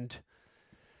 and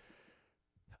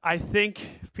I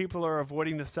think people are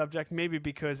avoiding the subject maybe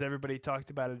because everybody talked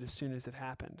about it as soon as it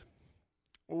happened.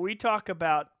 we talk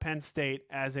about Penn State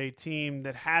as a team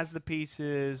that has the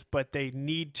pieces, but they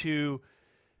need to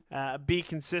be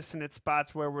consistent at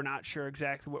spots where we're not sure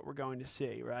exactly what we're going to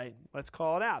see, right? Let's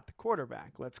call it out, the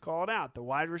quarterback. Let's call it out, the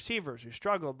wide receivers who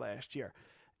struggled last year.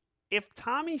 If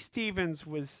Tommy Stevens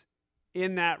was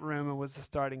in that room and was the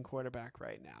starting quarterback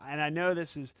right now, and I know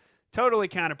this is totally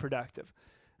counterproductive,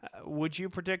 would you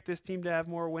predict this team to have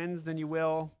more wins than you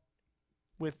will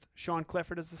with Sean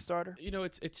Clifford as the starter? You know,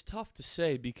 it's tough to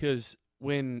say because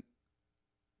when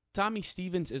Tommy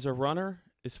Stevens is a runner,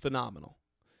 is phenomenal.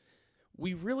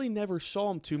 We really never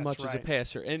saw him too much as a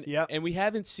passer. And we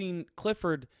haven't seen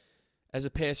Clifford as a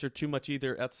passer too much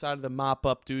either outside of the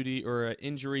mop-up duty or an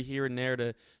injury here and there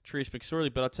to Trace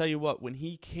McSorley. But I'll tell you what, when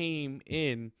he came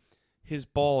in, his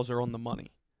balls are on the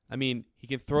money. I mean, he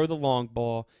can throw the long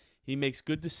ball. He makes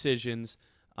good decisions.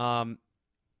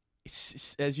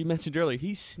 As you mentioned earlier,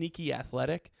 he's sneaky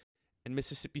athletic. And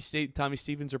Mississippi State and Tommy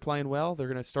Stevens are playing well. They're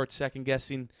going to start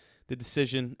second-guessing the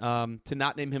decision to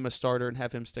not name him a starter and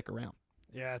have him stick around.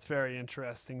 Yeah, it's very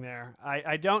interesting there.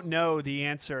 I don't know the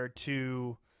answer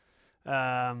to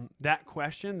that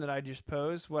question that I just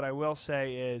posed. What I will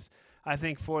say is I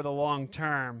think for the long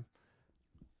term,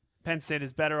 Penn State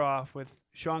is better off with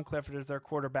Sean Clifford as their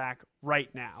quarterback right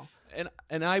now.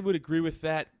 And I would agree with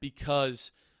that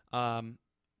because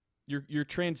you're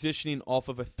transitioning off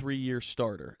of a 3-year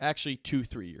starter. Actually, 2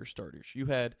 3-year starters. You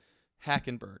had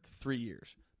Hackenberg, 3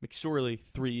 years. McSorley,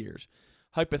 3 years.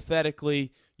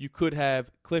 Hypothetically, you could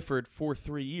have Clifford for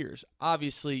 3 years.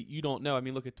 Obviously, you don't know. I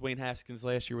mean, look at Dwayne Haskins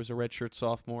last year, was a redshirt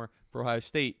sophomore for Ohio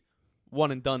State.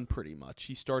 One and done pretty much.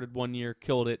 He started 1 year,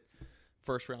 killed it,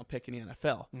 first-round pick in the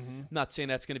NFL. I'm not saying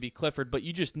that's going to be Clifford, but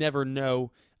you just never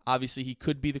know. Obviously, he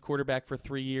could be the quarterback for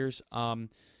 3 years.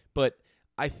 But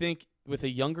I think with a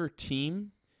younger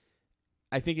team,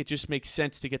 I think it just makes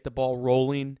sense to get the ball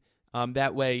rolling.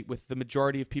 That way, with the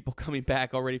majority of people coming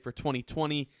back already for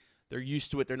 2020, they're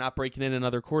used to it. They're not breaking in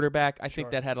another quarterback. I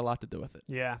think that had a lot to do with it.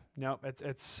 Yeah, no,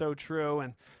 it's so true.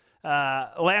 And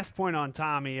last point on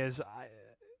Tommy is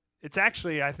it's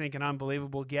actually, I think, an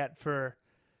unbelievable get for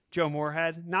Joe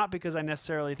Moorhead. Not because I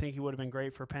necessarily think he would have been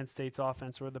great for Penn State's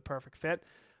offense or the perfect fit,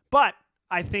 but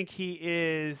I think he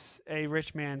is a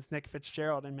rich man's Nick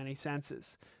Fitzgerald in many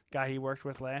senses. Guy he worked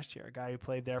with last year, a guy who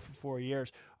played there for 4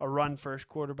 years, a run-first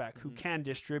quarterback who can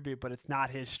distribute, but it's not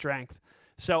his strength.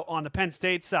 So on the Penn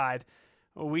State side,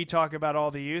 we talk about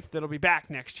all the youth that'll be back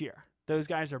next year. Those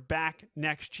guys are back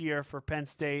next year for Penn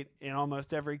State in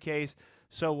almost every case.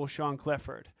 So will Sean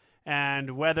Clifford.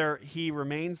 And whether he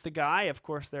remains the guy, of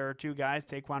course, there are 2 guys,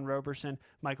 Taquan Roberson,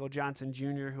 Michael Johnson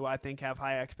Jr., who I think have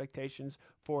high expectations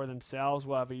for themselves.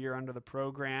 We'll have a year under the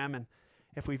program. And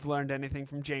if we've learned anything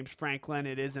from James Franklin,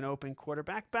 it is an open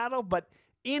quarterback battle. But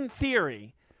in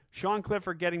theory, Sean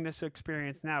Clifford getting this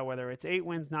experience now, whether it's 8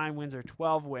 wins, 9 wins, or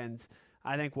 12 wins,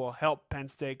 I think will help Penn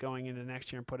State going into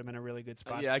next year and put them in a really good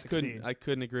spot to succeed. I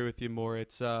couldn't agree with you more.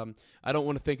 It's I don't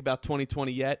want to think about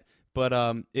 2020 yet, but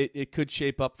it could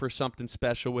shape up for something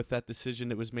special with that decision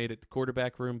that was made at the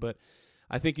quarterback room. But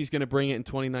I think he's going to bring it in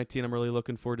 2019. I'm really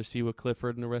looking forward to see what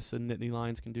Clifford and the rest of the Nittany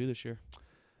Lions can do this year.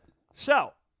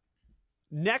 So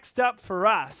next up for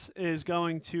us is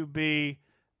going to be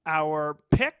our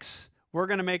picks. We're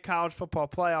going to make college football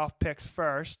playoff picks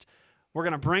first. We're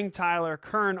going to bring Tyler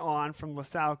Kern on from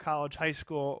Salle College High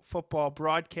School football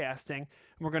broadcasting, and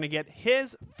we're going to get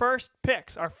his first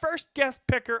picks, our first guest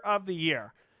picker of the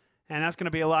year. And that's going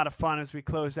to be a lot of fun as we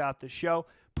close out the show.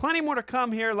 Plenty more to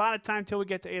come here. A lot of time till we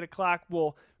get to 8 o'clock.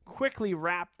 We'll quickly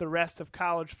wrap the rest of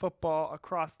college football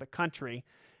across the country,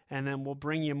 and then we'll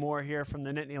bring you more here from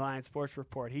the Nittany Lion Sports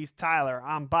Report. He's Tyler.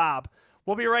 I'm Bob.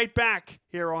 We'll be right back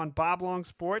here on Bob Long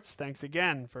Sports. Thanks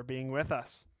again for being with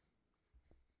us.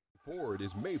 Ford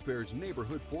is Mayfair's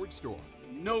neighborhood Ford store.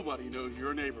 Nobody knows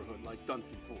your neighborhood like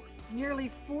Dunphy Ford.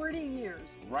 Nearly 40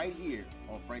 years. Right here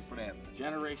on Frankfurt Avenue.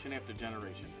 Generation after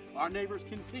generation, our neighbors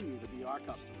continue to be our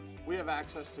customers. We have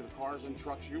access to the cars and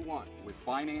trucks you want with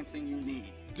financing you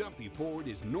need. Dunphy Ford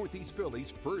is Northeast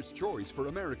Philly's first choice for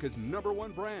America's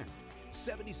 #1 brand.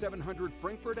 7700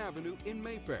 Frankfurt Avenue in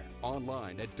Mayfair.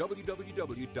 Online at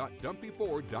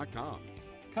www.dumpyford.com.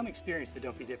 Come experience the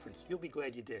Dunphy difference. You'll be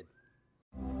glad you did.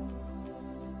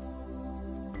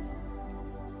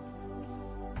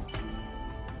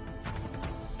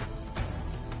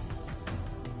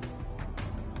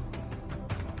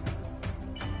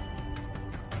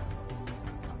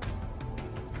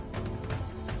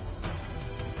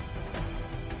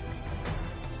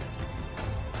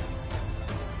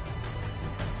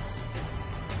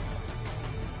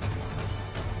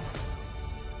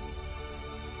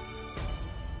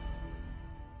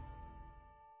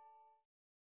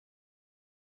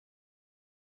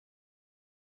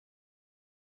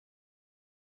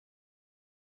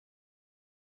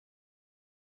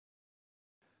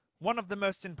 One of the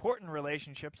most important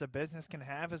relationships a business can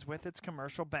have is with its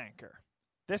commercial banker.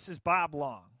 This is Bob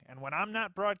Long, and when I'm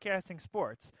not broadcasting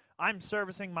sports, I'm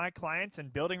servicing my clients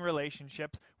and building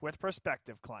relationships with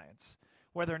prospective clients.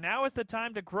 Whether now is the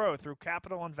time to grow through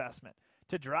capital investment,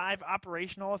 to drive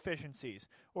operational efficiencies,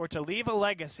 or to leave a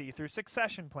legacy through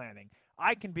succession planning,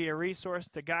 I can be a resource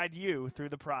to guide you through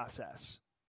the process.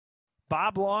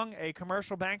 Bob Long, a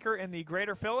commercial banker in the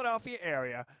greater Philadelphia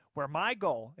area, where my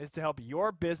goal is to help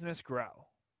your business grow.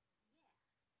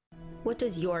 What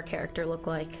does your character look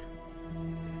like?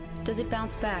 Does it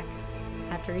bounce back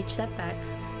after each setback?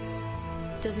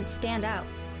 Does it stand out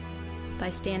by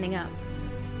standing up?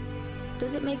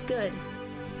 Does it make good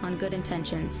on good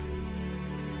intentions?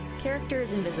 Character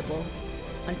is invisible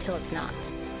until it's not.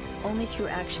 Only through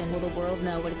action will the world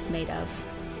know what it's made of,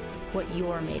 what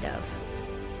you're made of.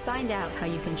 Find out how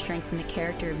you can strengthen the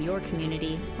character of your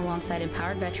community alongside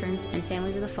empowered veterans and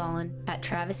families of the fallen at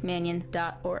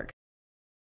travismanion.org.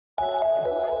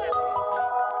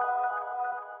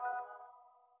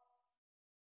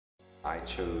 I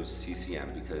chose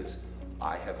CCM because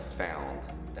I have found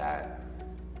that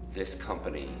this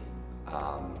company,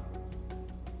 on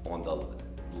the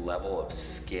level of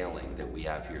scaling that we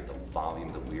have here, the volume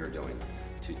that we are doing,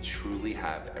 to truly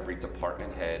have every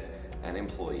department head and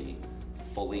employee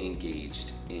fully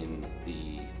engaged in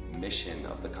the mission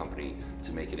of the company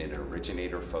to make it an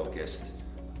originator-focused,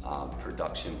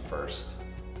 production-first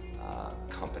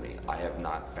company. I have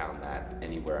not found that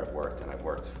anywhere I've worked, and I've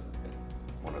worked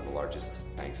at one of the largest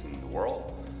banks in the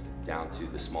world, down to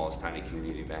the smallest tiny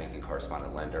community bank and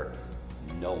correspondent lender.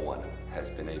 No one has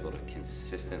been able to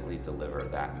consistently deliver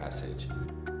that message.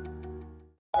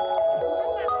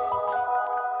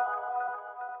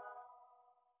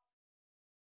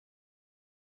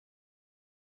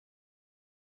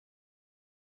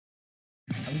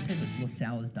 I would say that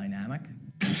LaSalle is dynamic.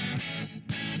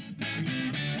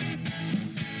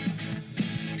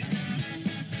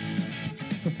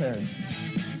 Prepared.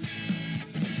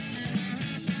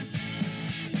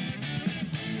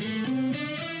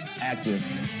 Active.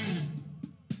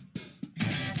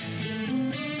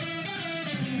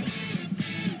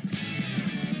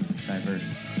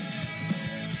 Diverse.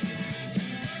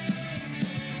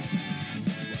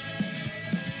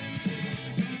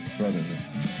 Brotherhood.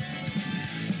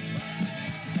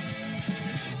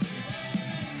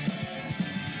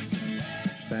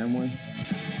 Family.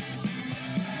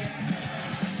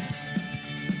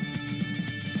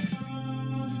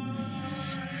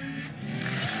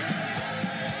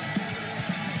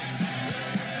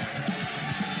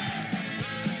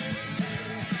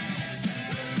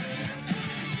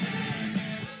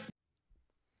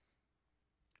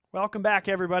 Welcome back,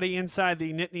 everybody, inside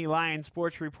the Nittany Lion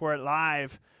Sports Report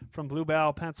live from Blue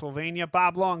Bell, Pennsylvania.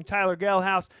 Bob Long, Tyler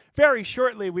Gehlhaus. Very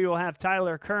shortly, we will have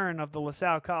Tyler Kern of the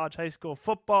LaSalle College High School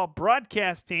football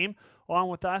broadcast team along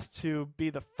with us to be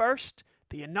the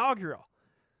inaugural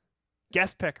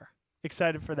guest picker.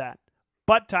 Excited for that.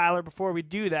 But, Tyler, before we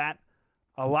do that,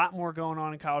 a lot more going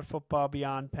on in college football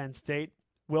beyond Penn State.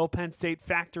 Will Penn State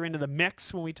factor into the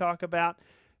mix when we talk about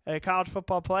a college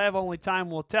football playoff? Only time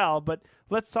will tell, but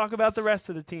let's talk about the rest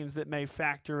of the teams that may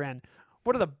factor in.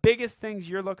 What are the biggest things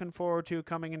you're looking forward to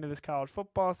coming into this college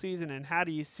football season, and how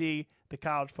do you see the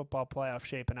college football playoff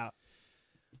shaping up?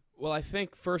 Well, I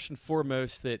think first and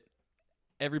foremost that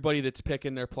everybody that's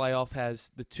picking their playoff has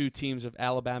the two teams of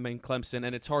Alabama and Clemson,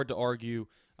 and it's hard to argue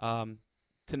to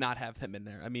not have them in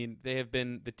there. I mean, they have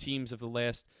been the teams of the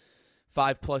last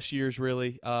 5+ years,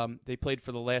 really. They played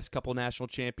for the last couple national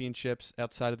championships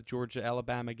outside of the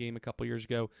Georgia-Alabama game a couple years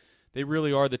ago. They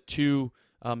really are the two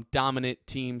dominant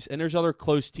teams, and there's other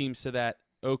close teams to that.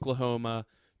 Oklahoma,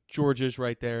 Georgia's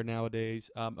right there nowadays,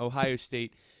 Ohio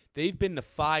State. They've been the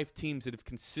 5 teams that have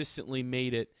consistently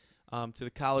made it to the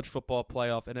college football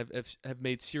playoff and have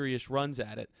made serious runs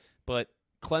at it. But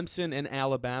Clemson and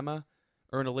Alabama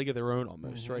are in a league of their own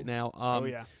almost right now. Oh,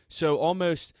 yeah. So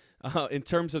almost in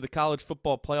terms of the college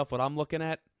football playoff, what I'm looking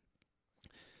at,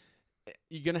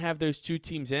 you're going to have those two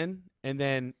teams in, and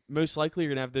then most likely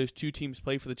you're going to have those two teams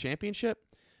play for the championship.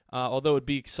 Although it would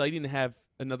be exciting to have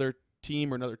another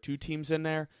team or another two teams in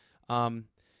there. I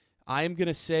am going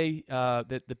to say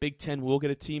that the Big Ten will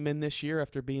get a team in this year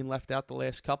after being left out the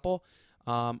last couple.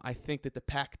 I think that the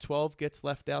Pac-12 gets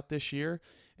left out this year,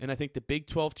 and I think the Big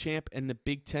 12 champ and the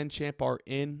Big 10 champ are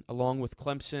in, along with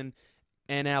Clemson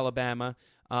and Alabama.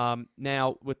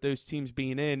 Now, with those teams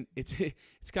being in,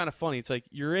 it's kind of funny. It's like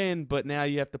you're in, but now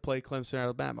you have to play Clemson and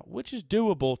Alabama, which is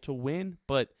doable to win,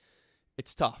 but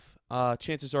it's tough.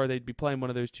 Chances are they'd be playing one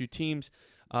of those two teams.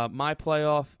 My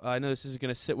playoff, I know this isn't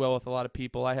going to sit well with a lot of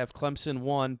people. I have Clemson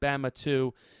 1, Bama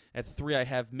 2, At 3, I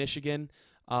have Michigan.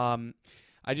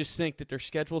 I just think that their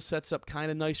schedule sets up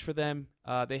kind of nice for them.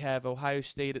 They have Ohio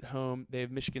State at home. They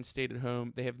have Michigan State at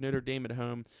home. They have Notre Dame at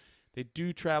home. They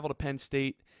do travel to Penn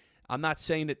State. I'm not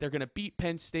saying that they're going to beat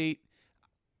Penn State.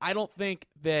 I don't think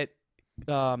that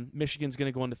Michigan's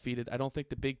going to go undefeated. I don't think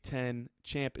the Big Ten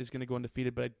champ is going to go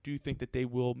undefeated, but I do think that they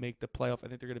will make the playoff. I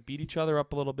think they're going to beat each other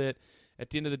up a little bit. At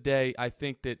the end of the day, I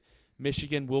think that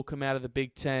Michigan will come out of the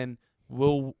Big Ten,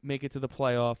 will make it to the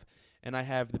playoff, and I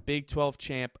have the Big 12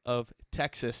 champ of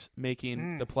Texas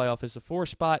making the playoff as a 4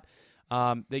 spot.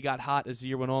 They got hot as the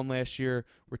year went on last year.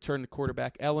 Returned the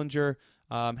quarterback Ellinger,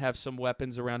 have some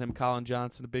weapons around him. Colin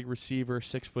Johnson, a big receiver,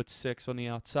 6'6" on the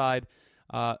outside.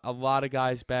 A lot of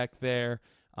guys back there.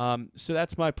 So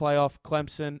that's my playoff: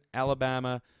 Clemson,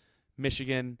 Alabama,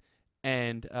 Michigan,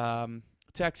 and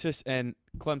Texas, and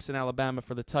Clemson, Alabama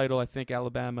for the title. I think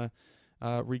Alabama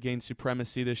regained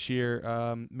supremacy this year.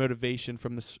 Motivation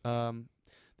from the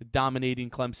dominating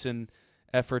Clemson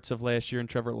efforts of last year and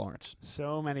Trevor Lawrence.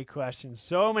 So many questions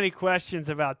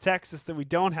about Texas that we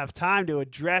don't have time to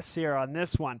address here on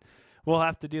this one. We'll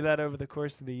have to do that over the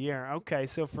course of the year. Okay,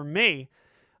 so for me,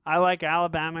 I like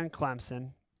Alabama and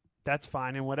Clemson. That's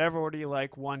fine. In whatever order you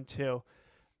like, 1, 2.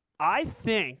 I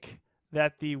think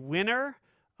that the winner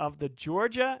of the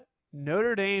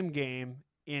Georgia-Notre Dame game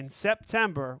in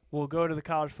September will go to the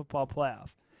college football playoff.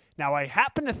 Now, I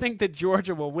happen to think that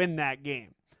Georgia will win that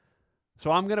game. So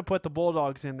I'm going to put the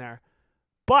Bulldogs in there.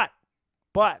 But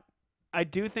I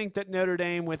do think that Notre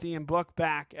Dame with Ian Book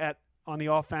back on the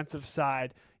offensive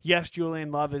side, yes,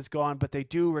 Julian Love is gone, but they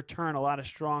do return a lot of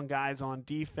strong guys on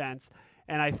defense.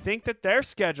 And I think that their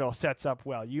schedule sets up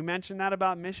well. You mentioned that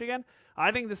about Michigan.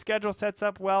 I think the schedule sets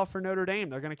up well for Notre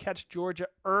Dame. They're going to catch Georgia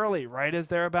early, right as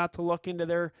they're about to look into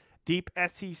their deep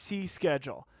SEC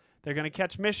schedule. They're going to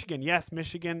catch Michigan. Yes,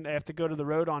 Michigan, they have to go to the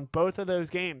road on both of those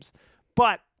games.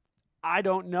 But I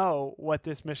don't know what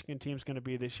this Michigan team is going to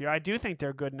be this year. I do think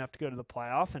they're good enough to go to the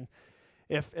playoff. And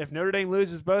if Notre Dame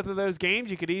loses both of those games,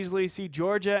 you could easily see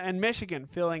Georgia and Michigan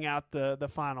filling out the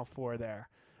Final Four there.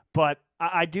 But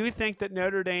I do think that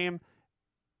Notre Dame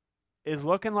is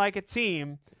looking like a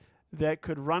team that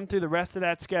could run through the rest of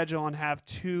that schedule and have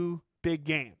 2 big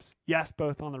games. Yes,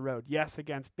 both on the road. Yes,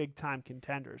 against big-time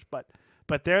contenders. But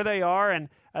there they are, and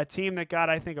a team that got,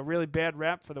 I think, a really bad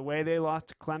rep for the way they lost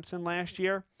to Clemson last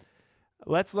year.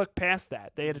 Let's look past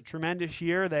that. They had a tremendous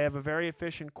year. They have a very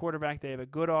efficient quarterback. They have a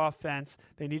good offense.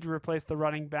 They need to replace the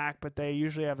running back, but they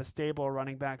usually have a stable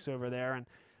running backs over there, and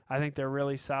I think they're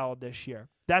really solid this year.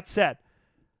 That said,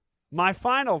 my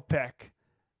final pick,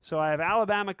 so I have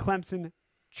Alabama, Clemson,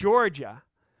 Georgia,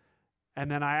 and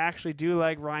then I actually do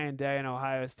like Ryan Day and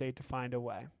Ohio State to find a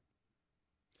way.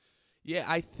 Yeah,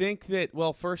 I think that,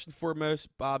 well, first and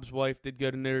foremost, Bob's wife did go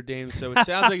to Notre Dame, so it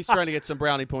sounds like he's trying to get some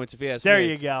brownie points if he has. There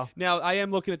you go. Now, I am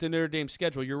looking at the Notre Dame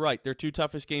schedule. You're right. Their 2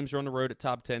 toughest games are on the road at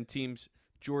top 10 teams,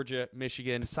 Georgia,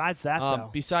 Michigan. Besides that, though.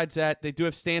 Besides that, they do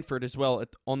have Stanford as well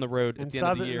on the road at the end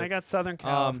of the year. They got Southern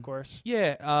Cal, of course.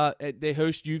 Yeah, they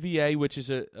host UVA, which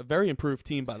is a very improved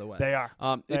team, by the way. They are.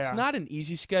 It's not an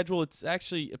easy schedule. It's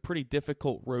actually a pretty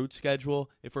difficult road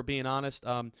schedule, if we're being honest.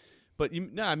 But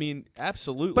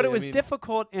absolutely. But it was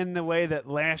difficult in the way that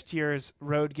last year's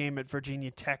road game at Virginia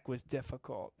Tech was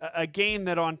difficult. A game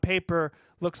that on paper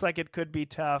looks like it could be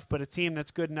tough, but a team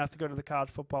that's good enough to go to the college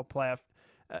football playoff,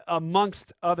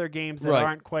 amongst other games that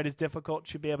aren't quite as difficult,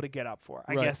 should be able to get up for.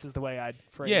 I guess is the way I'd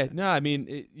phrase it. Yeah,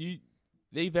 no,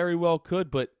 they very well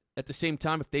could, but at the same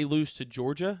time, if they lose to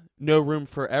Georgia, no room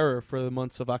for error for the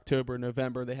months of October and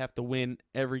November. They have to win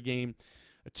every game.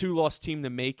 A 2-loss team to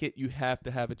make it, you have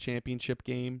to have a championship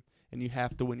game, and you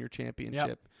have to win your championship.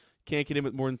 Yep. Can't get in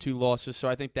with more than 2 losses, so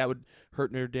I think that would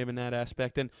hurt Notre Dame in that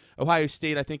aspect. And Ohio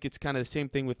State, I think it's kind of the same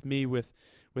thing with me with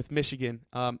Michigan.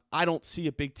 I don't see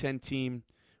a Big Ten team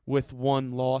with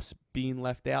 1 loss being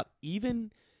left out.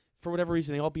 Even for whatever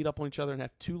reason, they all beat up on each other and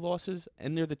have 2 losses,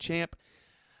 and they're the champ.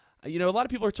 A lot of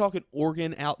people are talking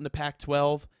Oregon out in the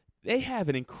Pac-12. They have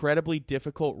an incredibly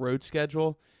difficult road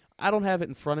schedule. I don't have it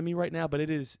in front of me right now, but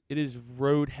it is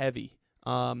road heavy.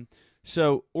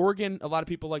 So Oregon, a lot of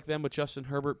people like them with Justin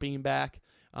Herbert being back.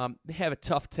 They have a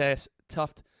tough test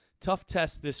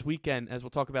this weekend, as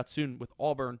we'll talk about soon, with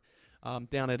Auburn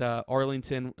down at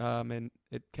Arlington and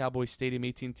at Cowboys Stadium,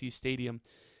 AT&T Stadium.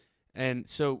 And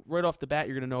so right off the bat,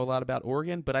 you're going to know a lot about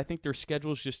Oregon, but I think their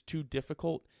schedule is just too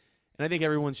difficult. And I think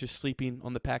everyone's just sleeping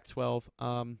on the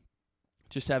Pac-12.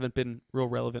 Just haven't been real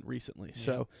relevant recently.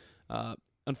 Yeah. So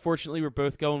unfortunately, we're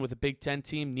both going with a Big Ten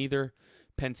team, neither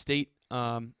Penn State.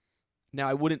 Now,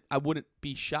 I wouldn't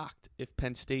be shocked if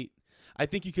Penn State. I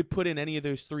think you could put in any of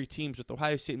those 3 teams with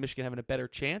Ohio State and Michigan having a better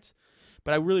chance.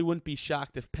 But I really wouldn't be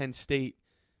shocked if Penn State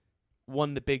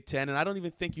won the Big Ten. And I don't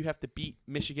even think you have to beat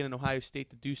Michigan and Ohio State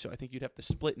to do so. I think you'd have to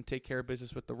split and take care of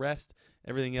business with the rest.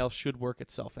 Everything else should work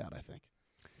itself out, I think.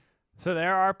 So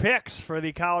there are picks for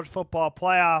the college football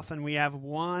playoff, and we have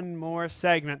one more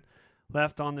segment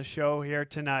left on the show here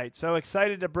tonight. So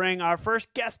excited to bring our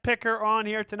first guest picker on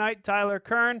here tonight, Tyler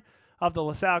Kern of the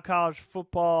LaSalle College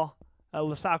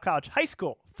High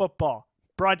School football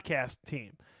broadcast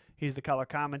team. He's the color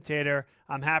commentator.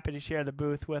 I'm happy to share the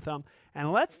booth with him.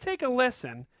 And let's take a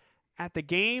listen at the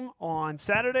game on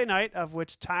Saturday night of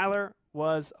which Tyler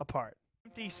was a part.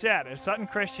 Empty set as Sutton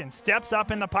Christian steps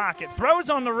up in the pocket, throws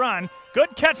on the run.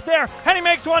 Good catch there, and he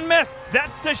makes one miss.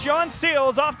 That's Deshaun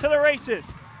Seals off to the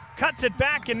races. Cuts it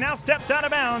back and now steps out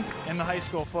of bounds in the high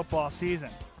school football season.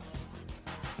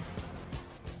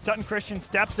 Sutton Christian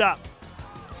steps up.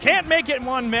 Can't make it,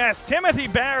 one miss. Timothy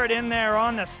Barrett in there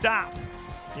on the stop.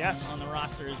 Yes. On the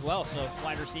roster as well, so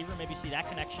wide receiver, maybe see that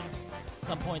connection at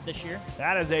some point this year.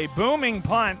 That is a booming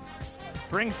punt.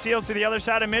 Brings Seals to the other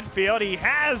side of midfield. He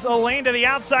has a lane to the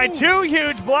outside. Two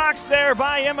huge blocks there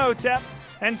by Imhotep.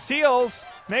 And Seals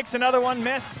makes another one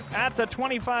miss at the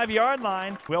 25-yard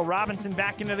line. Will Robinson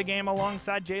back into the game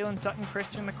alongside Jalen Sutton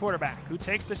Christian, the quarterback, who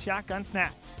takes the shotgun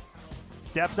snap.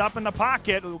 Steps up in the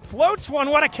pocket, floats one.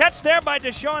 What a catch there by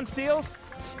Deshaun Steele,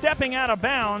 stepping out of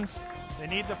bounds. They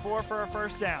need the 4 for a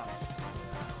first down.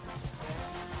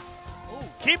 Ooh.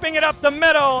 Keeping it up the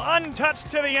middle, untouched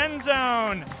to the end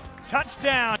zone.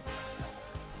 Touchdown.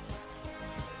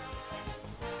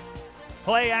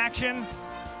 Play action.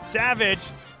 Savage.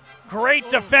 Great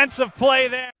defensive play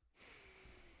there.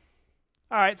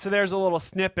 All right, so there's a little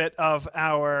snippet of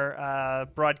our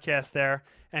broadcast there.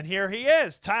 And here he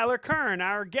is, Tyler Kern,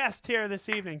 our guest here this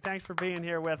evening. Thanks for being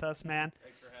here with us, man.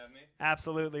 Thanks for having me.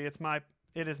 Absolutely.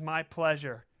 It is my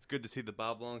pleasure. It's good to see the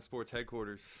Bob Long Sports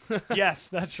headquarters. Yes,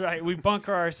 that's right. We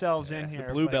bunker ourselves in here.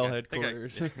 The Bluebell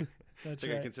headquarters. That's I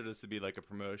right. I consider this to be like a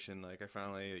promotion. Like I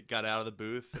finally got out of the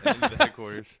booth and into the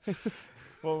headquarters.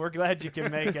 Well, we're glad you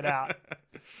can make it out.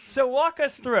 So walk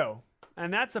us through.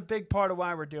 And that's a big part of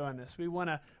why we're doing this. We want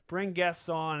to bring guests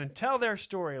on and tell their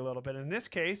story a little bit. In this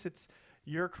case, it's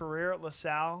your career at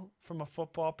LaSalle from a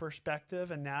football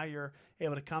perspective, and now you're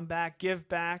able to come back, give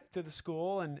back to the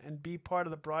school, and be part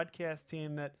of the broadcast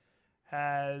team that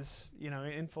has,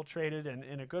 infiltrated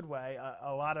in a good way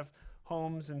a lot of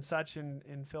homes and such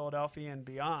in Philadelphia and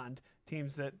beyond,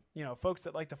 teams that, folks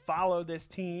that like to follow this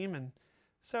team. And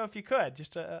so if you could,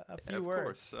 just a few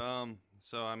words. Of course.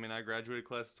 So, I graduated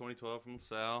class of 2012 from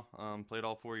LaSalle, played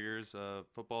all 4 years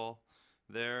football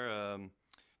there.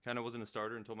 Kind of wasn't a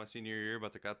starter until my senior year,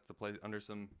 but I got to play under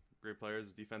some great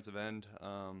players, defensive end.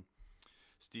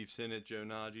 Steve Sinnott, Joe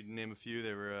Nagy, to name a few.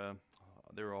 They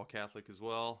were all Catholic as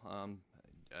well.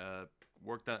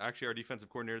 Worked on, actually, our defensive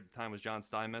coordinator at the time was John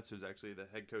Steinmetz, who's actually the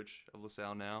head coach of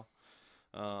LaSalle now.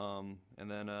 And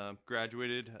then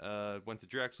graduated, went to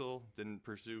Drexel, didn't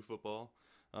pursue football.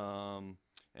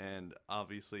 And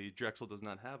obviously Drexel does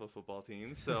not have a football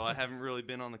team, so I haven't really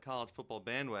been on the college football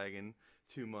bandwagon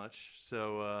too much.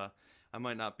 So I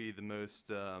might not be the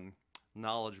most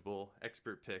knowledgeable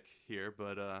expert pick here,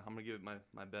 but I'm going to give it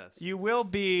my best. You will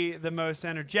be the most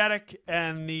energetic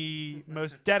and the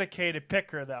most dedicated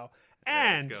picker, though.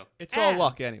 And let's go. It's all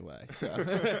luck anyway.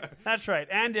 So. That's right.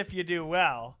 And if you do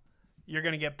well, you're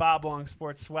going to get Bob Long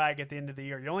Sports swag at the end of the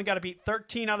year. You only got to beat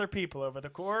 13 other people over the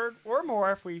court or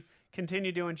more if we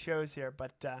continue doing shows here.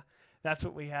 But that's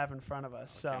what we have in front of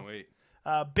us. Can't wait.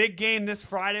 Big game this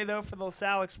Friday, though, for the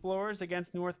LaSalle Explorers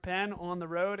against North Penn on the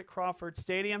road at Crawford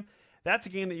Stadium. That's a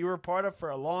game that you were part of for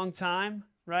a long time,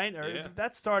 right? Or yeah.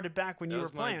 That started back when you were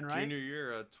playing, right? Junior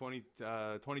year,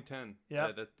 2010.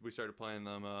 Yeah, that we started playing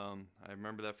them. I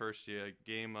remember that first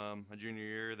game, my junior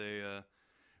year.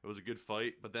 It was a good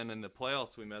fight, but then in the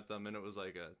playoffs we met them, and it was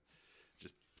like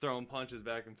just throwing punches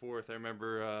back and forth. I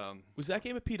remember. Was that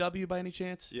game at PW by any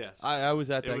chance? Yes, I was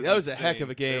at that. That was a heck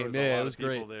of a game. There was it was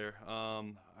great. There. I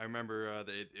remember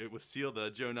it was sealed.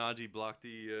 Joe Nagy blocked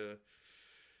the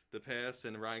pass,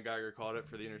 and Ryan Geiger caught it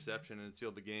for the interception, and it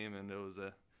sealed the game. And it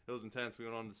was intense. We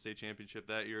went on to the state championship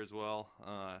that year as well.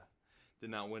 Did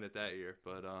not win it that year,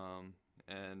 but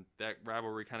and that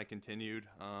rivalry kind of continued.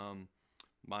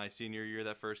 My senior year,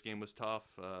 that first game was tough.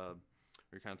 We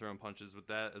were kind of throwing punches with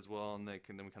that as well, and then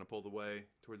we kind of pulled away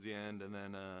towards the end. And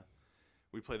then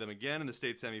we played them again in the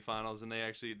state semifinals, and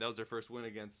that was their first win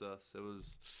against us. It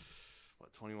was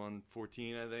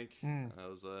 21-14, I think. That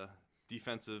was a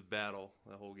defensive battle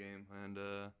that whole game, and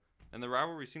the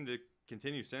rivalry seemed to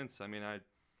continue since. I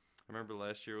remember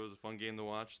last year was a fun game to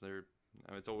watch.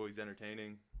 It's always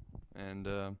entertaining, and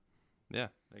Yeah,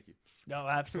 thank you. No,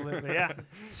 absolutely, yeah.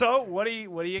 So what do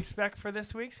you expect for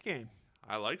this week's game?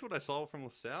 I liked what I saw from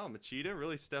LaSalle. Machida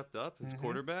really stepped up as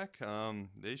quarterback.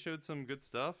 They showed some good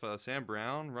stuff. Sam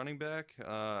Brown, running back.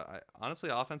 Honestly,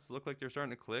 offense looked like they're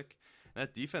starting to click. And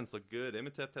that defense looked good.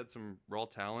 Imhotep had some raw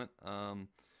talent.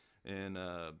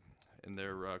 And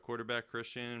their quarterback,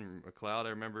 Christian McLeod, I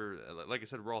remember, like I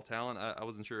said, raw talent. I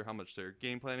wasn't sure how much their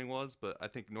game planning was, but I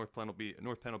think North Penn will be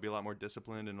a lot more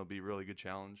disciplined, and it'll be a really good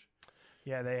challenge.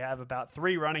 Yeah, they have about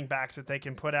 3 running backs that they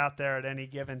can put out there at any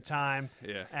given time.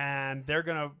 Yeah. And they're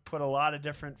going to put a lot of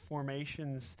different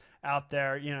formations out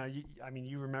there. You know,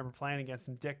 you remember playing against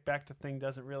them. Dick Beck, the thing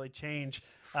doesn't really change.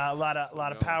 A lot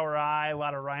of power eye, a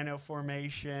lot of rhino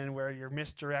formation where you're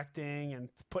misdirecting and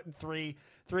putting three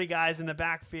guys in the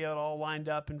backfield all lined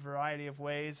up in a variety of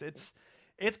ways.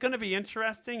 It's going to be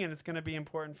interesting, and it's going to be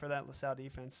important for that LaSalle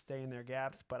defense to stay in their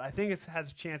gaps. But I think it has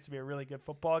a chance to be a really good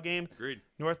football game. Agreed.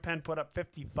 North Penn put up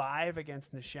 55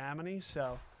 against Neshaminy,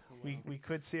 so we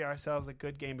could see ourselves a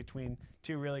good game between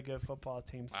 2 really good football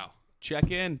teams. Wow. Check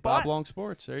in, Bob Long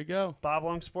Sports. There you go. Bob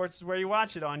Long Sports is where you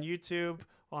watch it, on YouTube,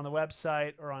 on the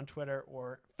website, or on Twitter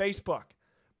or Facebook.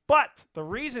 But the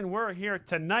reason we're here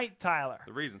tonight, Tyler,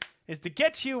 is to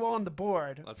get you on the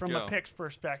board from a picks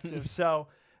perspective. So,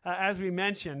 as we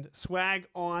mentioned, swag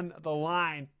on the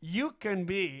line. You can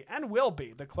be and will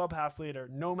be the clubhouse leader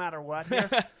no matter what here.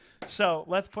 So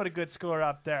let's put a good score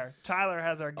up there. Tyler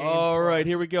has our games. All right,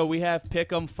 here we go. We have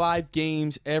pick 'em 5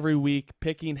 games every week,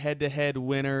 picking head-to-head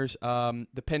winners.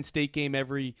 The Penn State game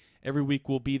every week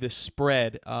will be the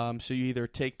spread. So you either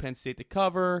take Penn State to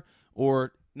cover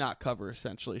or not cover,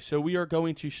 essentially. So we are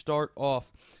going to start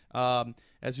off,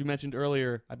 as we mentioned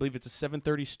earlier, I believe it's a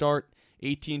 7:30 start.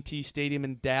 AT&T Stadium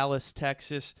in Dallas,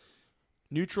 Texas.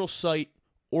 Neutral site,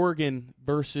 Oregon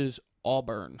versus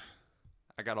Auburn.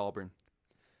 I got Auburn.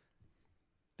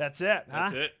 That's it, huh?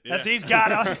 That's it. Yeah. He's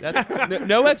got it.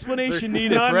 No explanation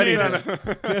needed for anything.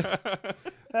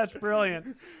 That's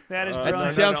brilliant. That is brilliant.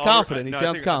 He sounds confident. He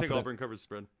sounds I confident. think Auburn covers the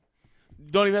spread.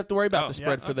 Don't even have to worry about the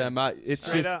spread for them. It's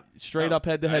straight just up. straight up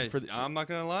head-to-head. I'm not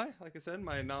going to lie. Like I said,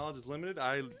 my knowledge is limited.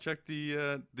 I checked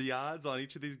the odds on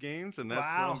each of these games, and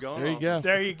that's what I'm going There you off go. of.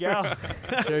 There you go.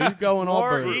 So you're going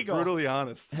Auburn. Eagle. Brutally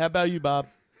honest. How about you, Bob?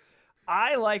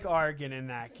 I like Oregon in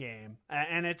that game,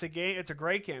 and it's a game. It's a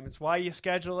great game. It's why you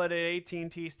schedule it at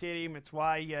AT&T Stadium. It's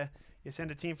why you send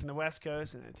a team from the West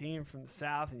Coast and a team from the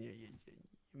South, and you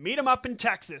meet them up in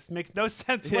Texas. Makes no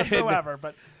sense whatsoever.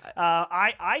 But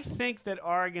I think that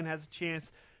Oregon has a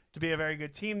chance to be a very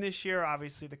good team this year.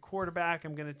 Obviously, the quarterback,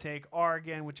 I'm going to take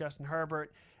Oregon with Justin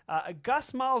Herbert.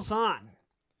 Gus Malzahn,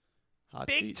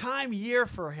 big-time year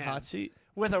for him. Hot seat.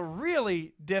 With a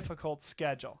really difficult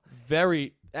schedule.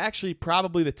 Actually,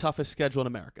 probably the toughest schedule in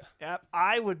America. Yep.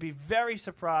 I would be very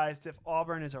surprised if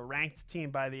Auburn is a ranked team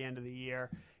by the end of the year.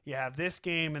 You have this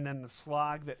game and then the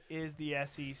slog that is the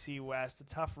SEC West, a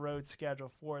tough road schedule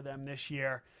for them this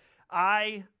year.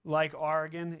 I like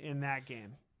Oregon in that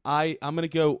game. I'm gonna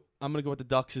go with the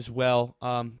Ducks as well.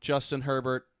 Justin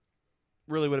Herbert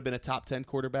really would have been a top 10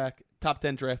 quarterback, top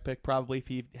 10 draft pick probably if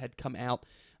he had come out.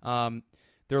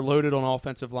 They're loaded on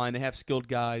offensive line. They have skilled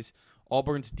guys.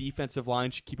 Auburn's defensive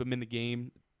line should keep them in the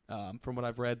game. From what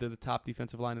I've read, they're the top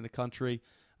defensive line in the country.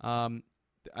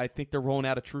 I think they're rolling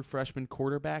out a true freshman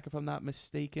quarterback, if I'm not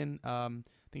mistaken. I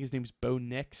think his name's Bo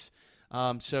Nix.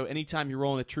 So anytime you're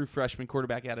rolling a true freshman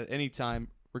quarterback out at any time,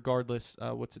 regardless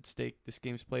what's at stake, this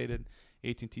game's played at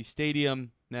AT&T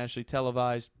Stadium, nationally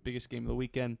televised, biggest game of the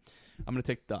weekend. I'm going to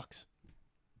take the Ducks.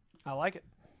 I like it.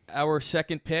 Our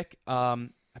second pick,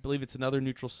 I believe it's another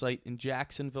neutral site in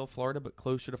Jacksonville, Florida, but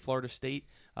closer to Florida State.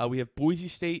 We have Boise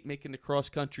State making the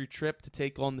cross-country trip to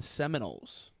take on the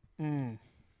Seminoles. I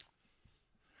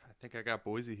think I got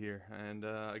Boise here. And,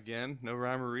 again, no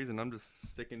rhyme or reason. I'm just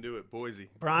sticking to it. Boise.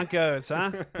 Broncos,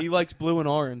 huh? He likes blue and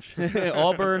orange.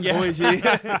 Auburn, Boise.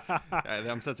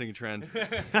 I'm sensing a trend.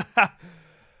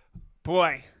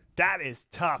 Boy, that is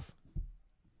tough.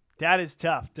 That is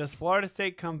tough. Does Florida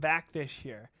State come back this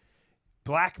year?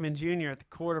 Blackman Jr. at the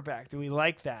quarterback. Do we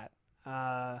like that?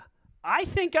 I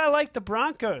think I like the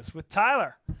Broncos with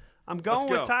Tyler. I'm going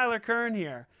with Tyler Kern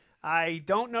here. I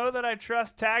don't know that I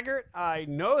trust Taggart. I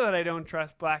know that I don't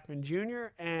trust Blackman Jr.,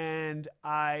 and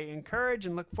I encourage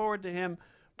and look forward to him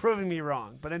proving me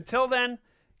wrong. But until then,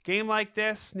 game like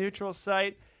this, neutral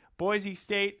site, Boise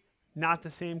State, not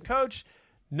the same coach,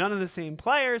 none of the same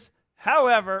players.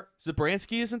 However,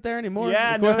 Zabransky isn't there anymore.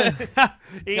 Yeah, no,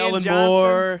 Kellen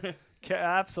Moore.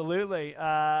 Absolutely.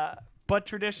 But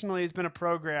traditionally, it's been a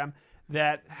program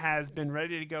that has been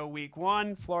ready to go week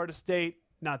one. Florida State,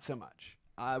 not so much.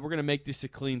 We're going to make this a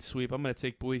clean sweep. I'm going to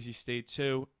take Boise State,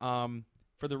 too,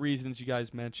 for the reasons you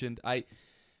guys mentioned.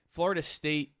 Florida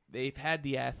State, they've had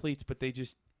the athletes, but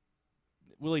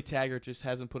Willie Taggart just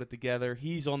hasn't put it together.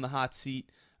 He's on the hot seat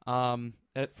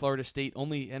at Florida State,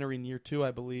 only entering year 2,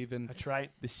 I believe. And that's right.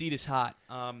 The seat is hot.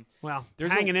 Well,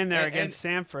 hanging in there against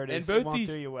Stanford won't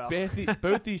do you well.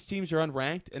 Both these teams are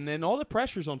unranked, and then all the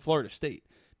pressure's on Florida State.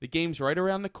 The game's right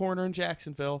around the corner in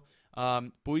Jacksonville.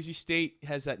 Boise State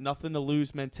has that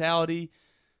nothing-to-lose mentality.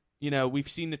 We've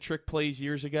seen the trick plays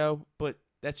years ago, but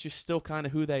that's just still kind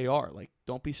of who they are. Like,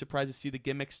 don't be surprised to see the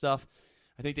gimmick stuff.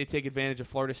 I think they take advantage of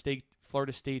Florida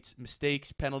State's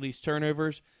mistakes, penalties,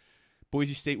 turnovers.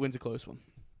 Boise State wins a close one.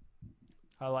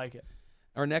 I like it.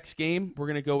 Our next game, we're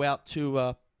going to go out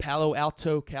to Palo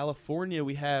Alto, California.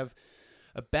 We have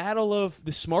a battle of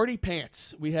the smarty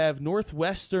pants. We have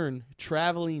Northwestern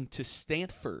traveling to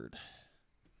Stanford.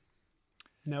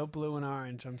 No blue and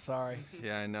orange. I'm sorry.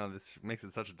 Yeah, I know. This makes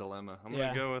it such a dilemma. I'm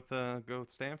going to go with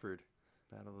Stanford.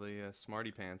 Battle of the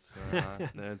smarty pants.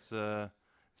 It's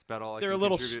about all I can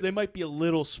contribute. They might be a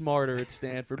little smarter at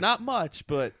Stanford. Not much,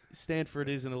 but Stanford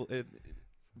isn't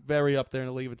very up there in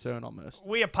a league of its own almost.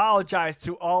 We apologize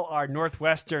to all our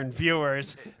Northwestern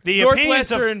viewers.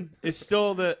 Northwestern is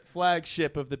still the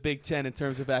flagship of the Big Ten in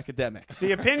terms of academics.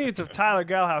 The opinions of Tyler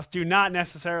Gehlhaus do not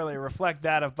necessarily reflect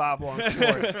that of Bob Long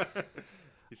Sports.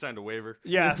 He signed a waiver.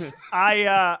 Yes,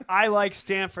 I like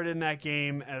Stanford in that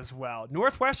game as well.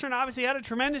 Northwestern obviously had a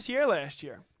tremendous year last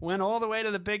year. Went all the way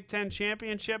to the Big Ten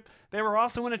championship. They were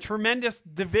also in a tremendous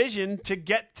division to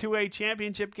get to a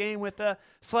championship game with a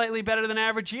slightly better than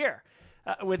average year.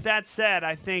 With that said,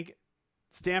 I think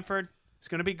Stanford is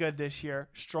going to be good this year.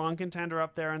 Strong contender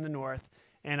up there in the North.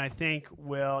 And I think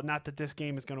not that this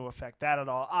game is going to affect that at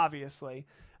all, obviously.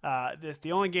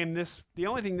 The only thing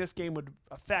this game would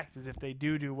affect is if they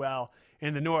do well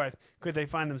in the North. Could they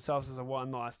find themselves as a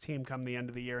one-loss team come the end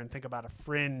of the year and think about a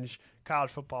fringe college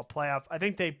football playoff? I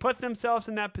think they put themselves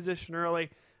in that position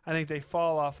early. I think they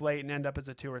fall off late and end up as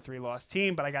a 2 or 3 loss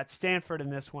team. But I got Stanford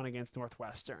in this one against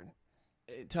Northwestern.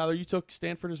 Tyler, you took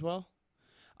Stanford as well?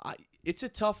 It's a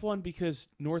tough one because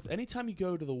anytime you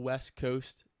go to the West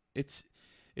Coast, it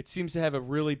seems to have a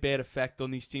really bad effect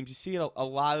on these teams. You see it a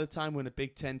lot of the time when the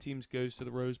Big Ten teams goes to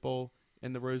the Rose Bowl,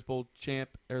 and the Rose Bowl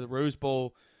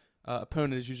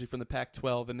opponent is usually from the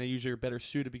Pac-12, and they usually are better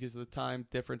suited because of the time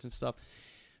difference and stuff.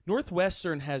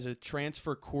 Northwestern has a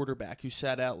transfer quarterback who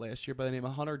sat out last year by the name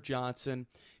of Hunter Johnson.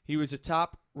 He was a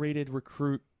top-rated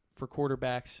recruit for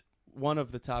quarterbacks, one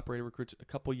of the top-rated recruits a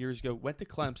couple years ago, went to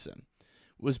Clemson,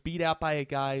 was beat out by a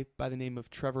guy by the name of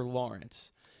Trevor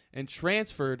Lawrence, and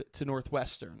transferred to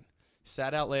Northwestern.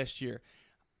 Sat out last year.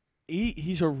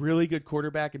 He's a really good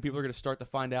quarterback, and people are going to start to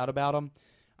find out about him.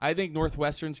 I think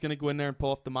Northwestern's going to go in there and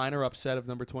pull off the minor upset of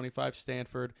number 25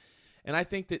 Stanford. And I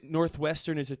think that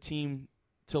Northwestern is a team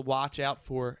to watch out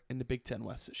for in the Big Ten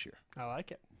West this year. I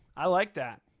like it. I like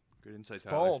that. Good insight, it's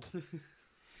Tyler. Bold.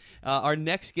 Our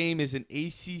next game is an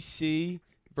ACC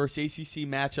versus ACC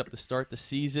matchup to start the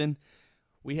season.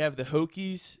 We have the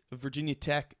Hokies of Virginia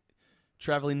Tech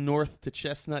traveling north to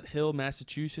Chestnut Hill,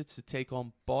 Massachusetts, to take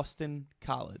on Boston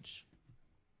College.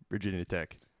 Virginia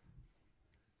Tech.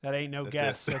 That ain't no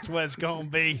guess. That's what it's going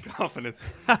to be. Confidence.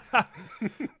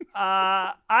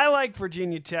 I like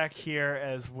Virginia Tech here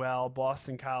as well.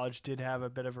 Boston College did have a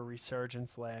bit of a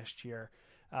resurgence last year.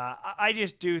 I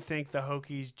just do think the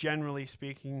Hokies, generally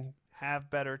speaking, have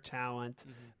better talent.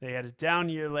 Mm-hmm. They had a down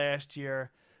year last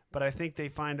year, but I think they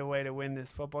find a way to win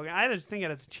this football game. I just think it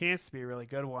has a chance to be a really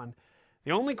good one.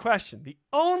 The only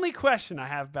question I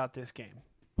have about this game,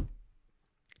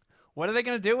 what are they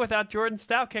going to do without Jordan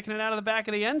Stout kicking it out of the back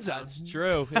of the end zone? That's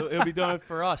true. He'll be doing it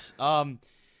for us.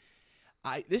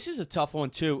 This is a tough one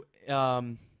too.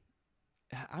 I'm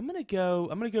gonna go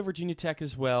Virginia Tech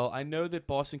as well. I know that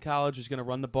Boston College is going to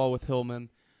run the ball with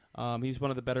Hillman. He's one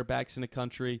of the better backs in the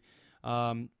country.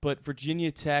 But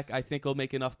Virginia Tech, I think, will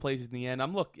make enough plays in the end.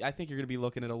 I think you're going to be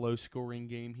looking at a low-scoring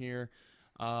game here.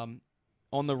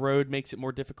 On the road makes it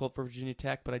more difficult for Virginia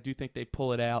Tech, but I do think they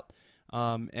pull it out.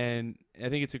 And I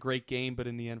think it's a great game, but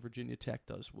in the end, Virginia Tech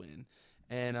does win.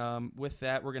 And with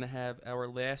that, we're going to have our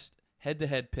last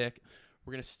head-to-head pick.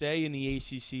 We're going to stay in the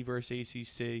ACC versus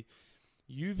ACC.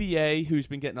 UVA, who's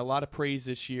been getting a lot of praise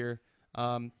this year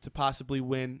to possibly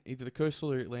win either the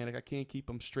Coastal or Atlantic, I can't keep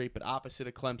them straight, but opposite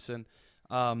of Clemson,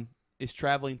 is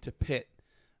traveling to Pitt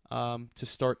to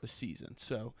start the season.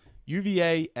 So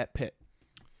UVA at Pitt.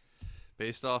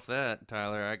 Based off that,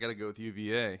 Tyler, I got to go with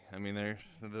UVA. I mean, they're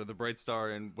the bright star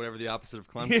and whatever the opposite of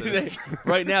Clemson is.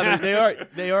 Right now,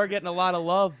 they are getting a lot of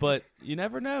love, but you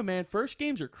never know, man. First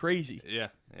games are crazy. Yeah.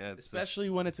 Yeah, especially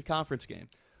when it's a conference game.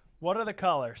 What are the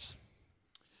colors?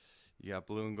 You got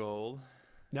blue and gold.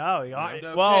 No,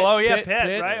 Pitt,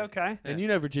 Pitt, right? Okay. And you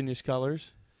know Virginia's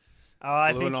colors. Oh,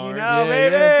 I Blue think and you orange. know,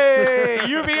 Yeah,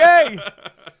 baby. UVA.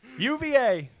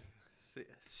 UVA.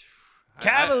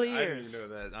 Cavaliers. I didn't even know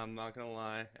that. I'm not gonna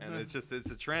lie, and it's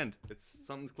a trend.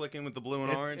 Something's clicking with the blue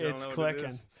and orange. It's I don't know clicking.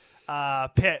 What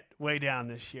it is. Pitt way down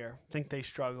this year. I think they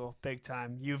struggle big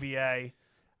time. UVA,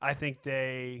 I think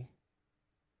they're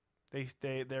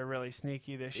really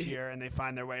sneaky this year, and they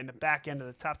find their way in the back end of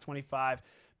the top 25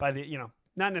 by the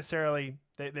not necessarily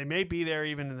they may be there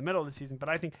even in the middle of the season, but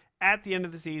I think at the end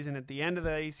of the season, at the end of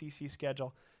the ACC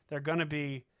schedule, they're going to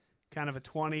be kind of a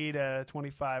 20 to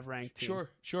 25 ranked team.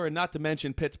 Sure, and not to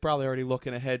mention Pitt's probably already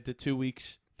looking ahead to 2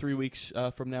 weeks, 3 weeks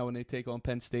from now when they take on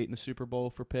Penn State in the Super Bowl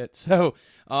for Pitt. So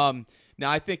now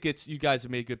I think you guys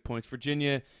have made good points.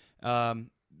 Virginia,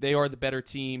 they are the better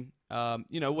team.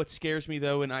 What scares me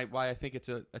though, and why I think it's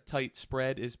a tight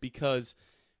spread is because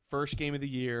first game of the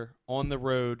year on the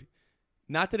road.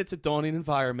 Not that it's a daunting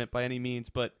environment by any means,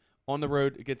 but on the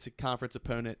road against a conference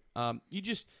opponent, you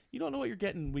don't know what you're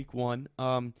getting in week one.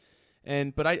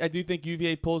 But I do think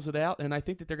UVA pulls it out, and I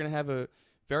think that they're going to have a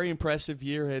very impressive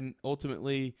year and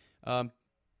ultimately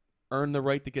earn the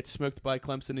right to get smoked by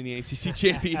Clemson in the ACC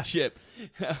championship.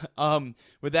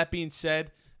 With that being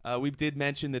said, we did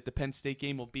mention that the Penn State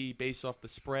game will be based off the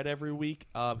spread every week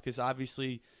because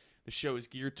obviously the show is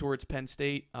geared towards Penn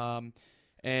State,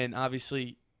 and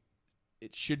obviously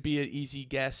it should be an easy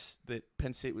guess that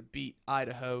Penn State would beat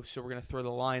Idaho, so we're going to throw the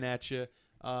line at you.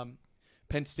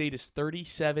 Penn State is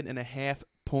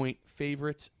 37.5-point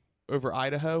favorites over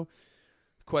Idaho.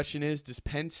 The question is, does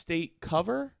Penn State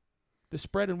cover the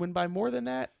spread and win by more than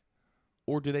that,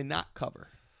 or do they not cover?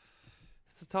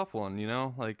 It's a tough one,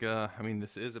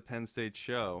 this is a Penn State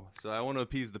show, so I want to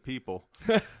appease the people.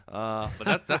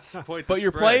 But that's quite the But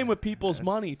you're spread. playing with people's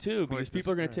money, too, because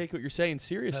people are going to take what you're saying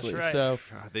seriously. That's right. So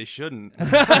They shouldn't.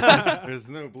 There's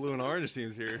no blue and orange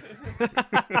teams here.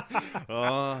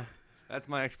 That's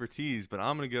my expertise, but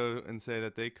I'm going to go and say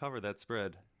that they cover that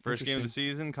spread. First game of the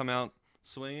season, come out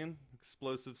swinging,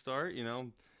 explosive start,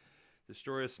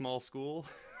 destroy a small school.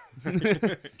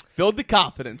 build the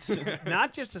confidence.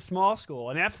 Not just a small school,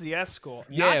 an FCS school.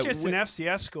 Not just an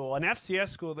FCS school, an FCS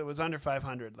school that was under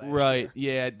 500 last Right,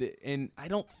 year. yeah. And I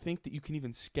don't think that you can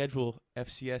even schedule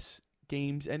FCS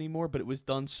games anymore, but it was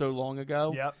done so long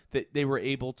ago that they were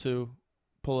able to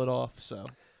pull it off. So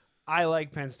I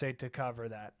like Penn State to cover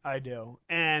that. I do.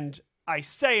 And I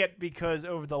say it because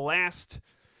over the last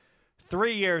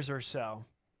 3 years or so,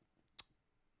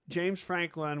 James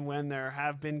Franklin, when there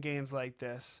have been games like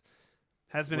this,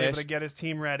 has been able to get his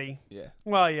team ready. Yeah.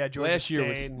 Well, yeah, Georgia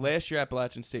State. Last year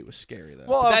Appalachian State was scary, though.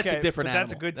 Well, but okay, that's a different animal.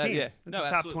 That's a good team. It's a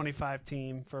top absolutely. 25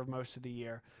 team for most of the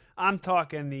year. I'm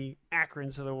talking the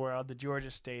Akrons of the world, the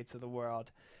Georgia States of the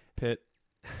world. Pitt.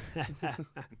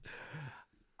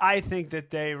 I think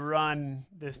that they run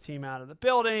this team out of the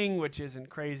building, which isn't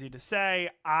crazy to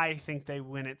say. I think they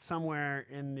win it somewhere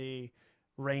in the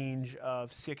range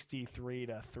of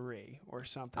 63-3 or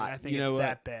something. I think it's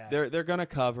that bad. They're going to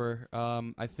cover.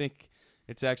 I think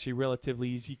it's actually a relatively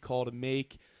easy call to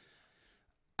make.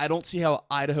 I don't see how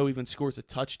Idaho even scores a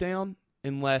touchdown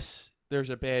unless there's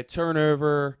a bad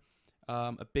turnover,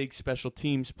 a big special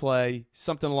teams play,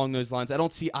 something along those lines. I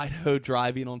don't see Idaho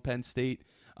driving on Penn State,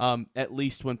 at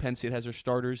least when Penn State has their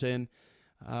starters in.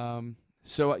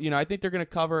 So I think they're going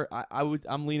to cover.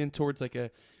 I'm leaning towards like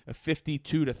a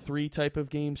 52-3 type of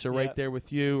game. So right there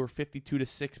with you, or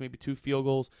 52-6, maybe 2 field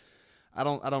goals. I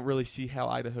don't really see how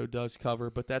Idaho does cover,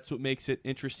 but that's what makes it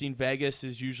interesting. Vegas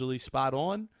is usually spot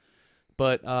on,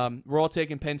 but we're all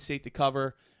taking Penn State to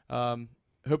cover.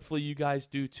 Hopefully you guys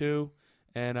do too,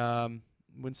 and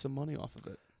win some money off of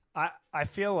it. I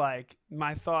feel like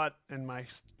my thought and my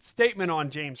statement on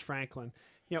James Franklin,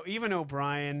 even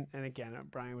O'Brien, and again,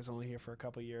 O'Brien was only here for a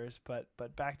couple of years, but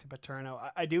back to Paterno,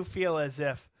 I do feel as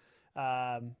if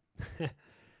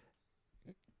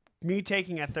me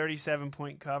taking a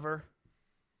 37-point cover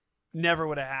never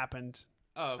would have happened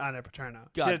on a Paterno.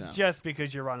 Just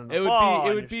because you're running the ball.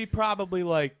 It would be probably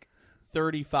like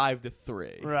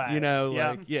 35-3.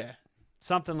 Right.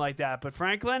 Something like that. But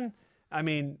Franklin,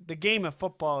 the game of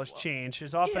football has changed.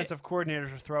 His offensive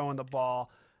coordinators are throwing the ball.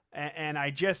 And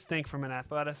I just think from an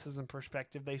athleticism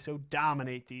perspective, they so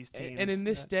dominate these teams. And in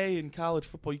this day in college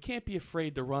football, you can't be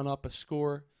afraid to run up a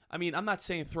score. I'm not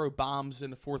saying throw bombs in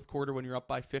the fourth quarter when you're up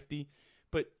by 50,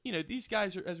 but these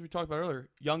guys are, as we talked about earlier,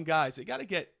 young guys. They got to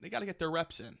get their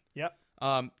reps in. Yep.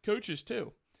 Coaches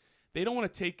too. They don't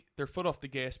want to take their foot off the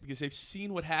gas because they've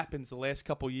seen what happens the last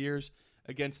couple years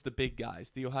against the big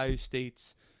guys, the Ohio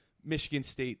States, Michigan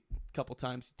State a couple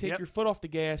times. You take Yep. your foot off the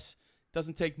gas,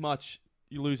 doesn't take much,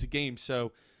 you lose a game.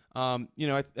 So, I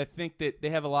think that they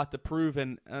have a lot to prove,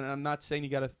 and I'm not saying you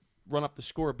got to run up the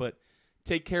score, but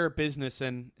take care of business,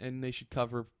 and they should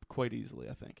cover quite easily,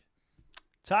 I think.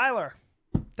 Tyler,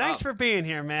 thanks for being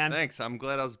here, man. Thanks. I'm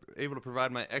glad I was able to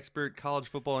provide my expert college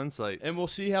football insight. And we'll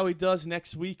see how he does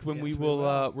next week when Yes, we we will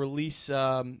will. release,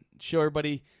 show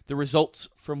everybody the results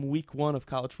from week 1 of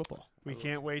college football. We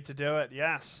can't wait to do it.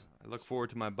 Yes. I look forward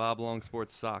to my Bob Long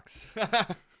Sports socks.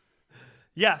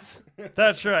 Yes,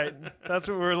 that's right. That's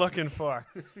what we're looking for.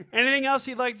 Anything else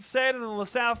you'd like to say to the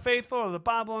LaSalle faithful or the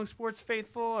Bob Long Sports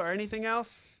faithful or anything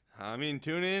else? I mean,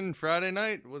 tune in Friday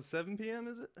night. What, 7 p.m.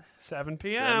 is it? 7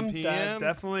 p.m. 7 p.m.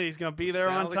 Definitely. He's going to be there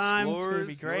on Salle time. It's going to Explorers,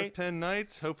 be great. North Penn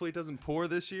Knights. Hopefully it doesn't pour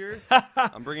this year.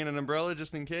 I'm bringing an umbrella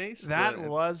just in case. That but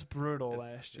was brutal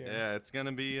last year. Yeah, it's going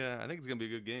to be, I think it's going to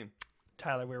be a good game.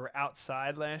 Tyler, we were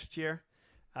outside last year,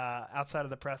 outside of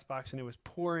the press box, and it was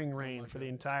pouring rain for the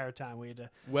entire time. We had to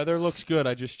Weather looks good.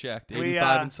 I just checked.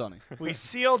 85 and sunny. We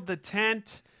sealed the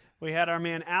tent. We had our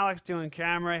man Alex doing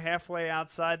camera halfway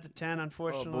outside the tent,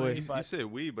 unfortunately. You say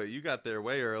we, but you got there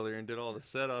way earlier and did all the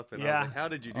setup. And I Yeah. was like, how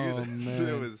did you do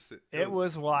this? Man. It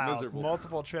was wild. miserable.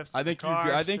 Multiple trips. I to the think you're car.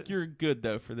 good. I think you're good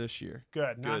though for this year.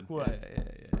 Good. Knock wood.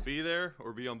 Yeah. Be there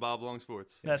or be on Bob Long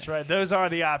Sports. That's right. Those are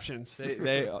the options.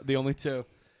 They the only two.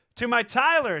 To my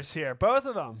Tylers here, both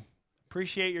of them.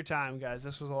 Appreciate your time, guys.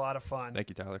 This was a lot of fun. Thank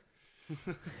you, Tyler.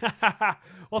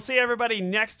 We'll see everybody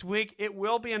next week. It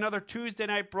will be another Tuesday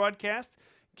night broadcast,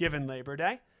 given Labor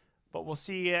Day. But we'll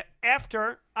see you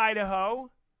after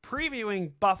Idaho,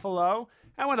 previewing Buffalo,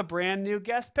 and with a brand new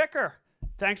guest picker.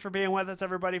 Thanks for being with us,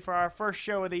 everybody, for our first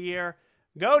show of the year.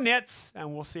 Go Nits,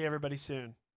 and we'll see everybody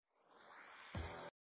soon.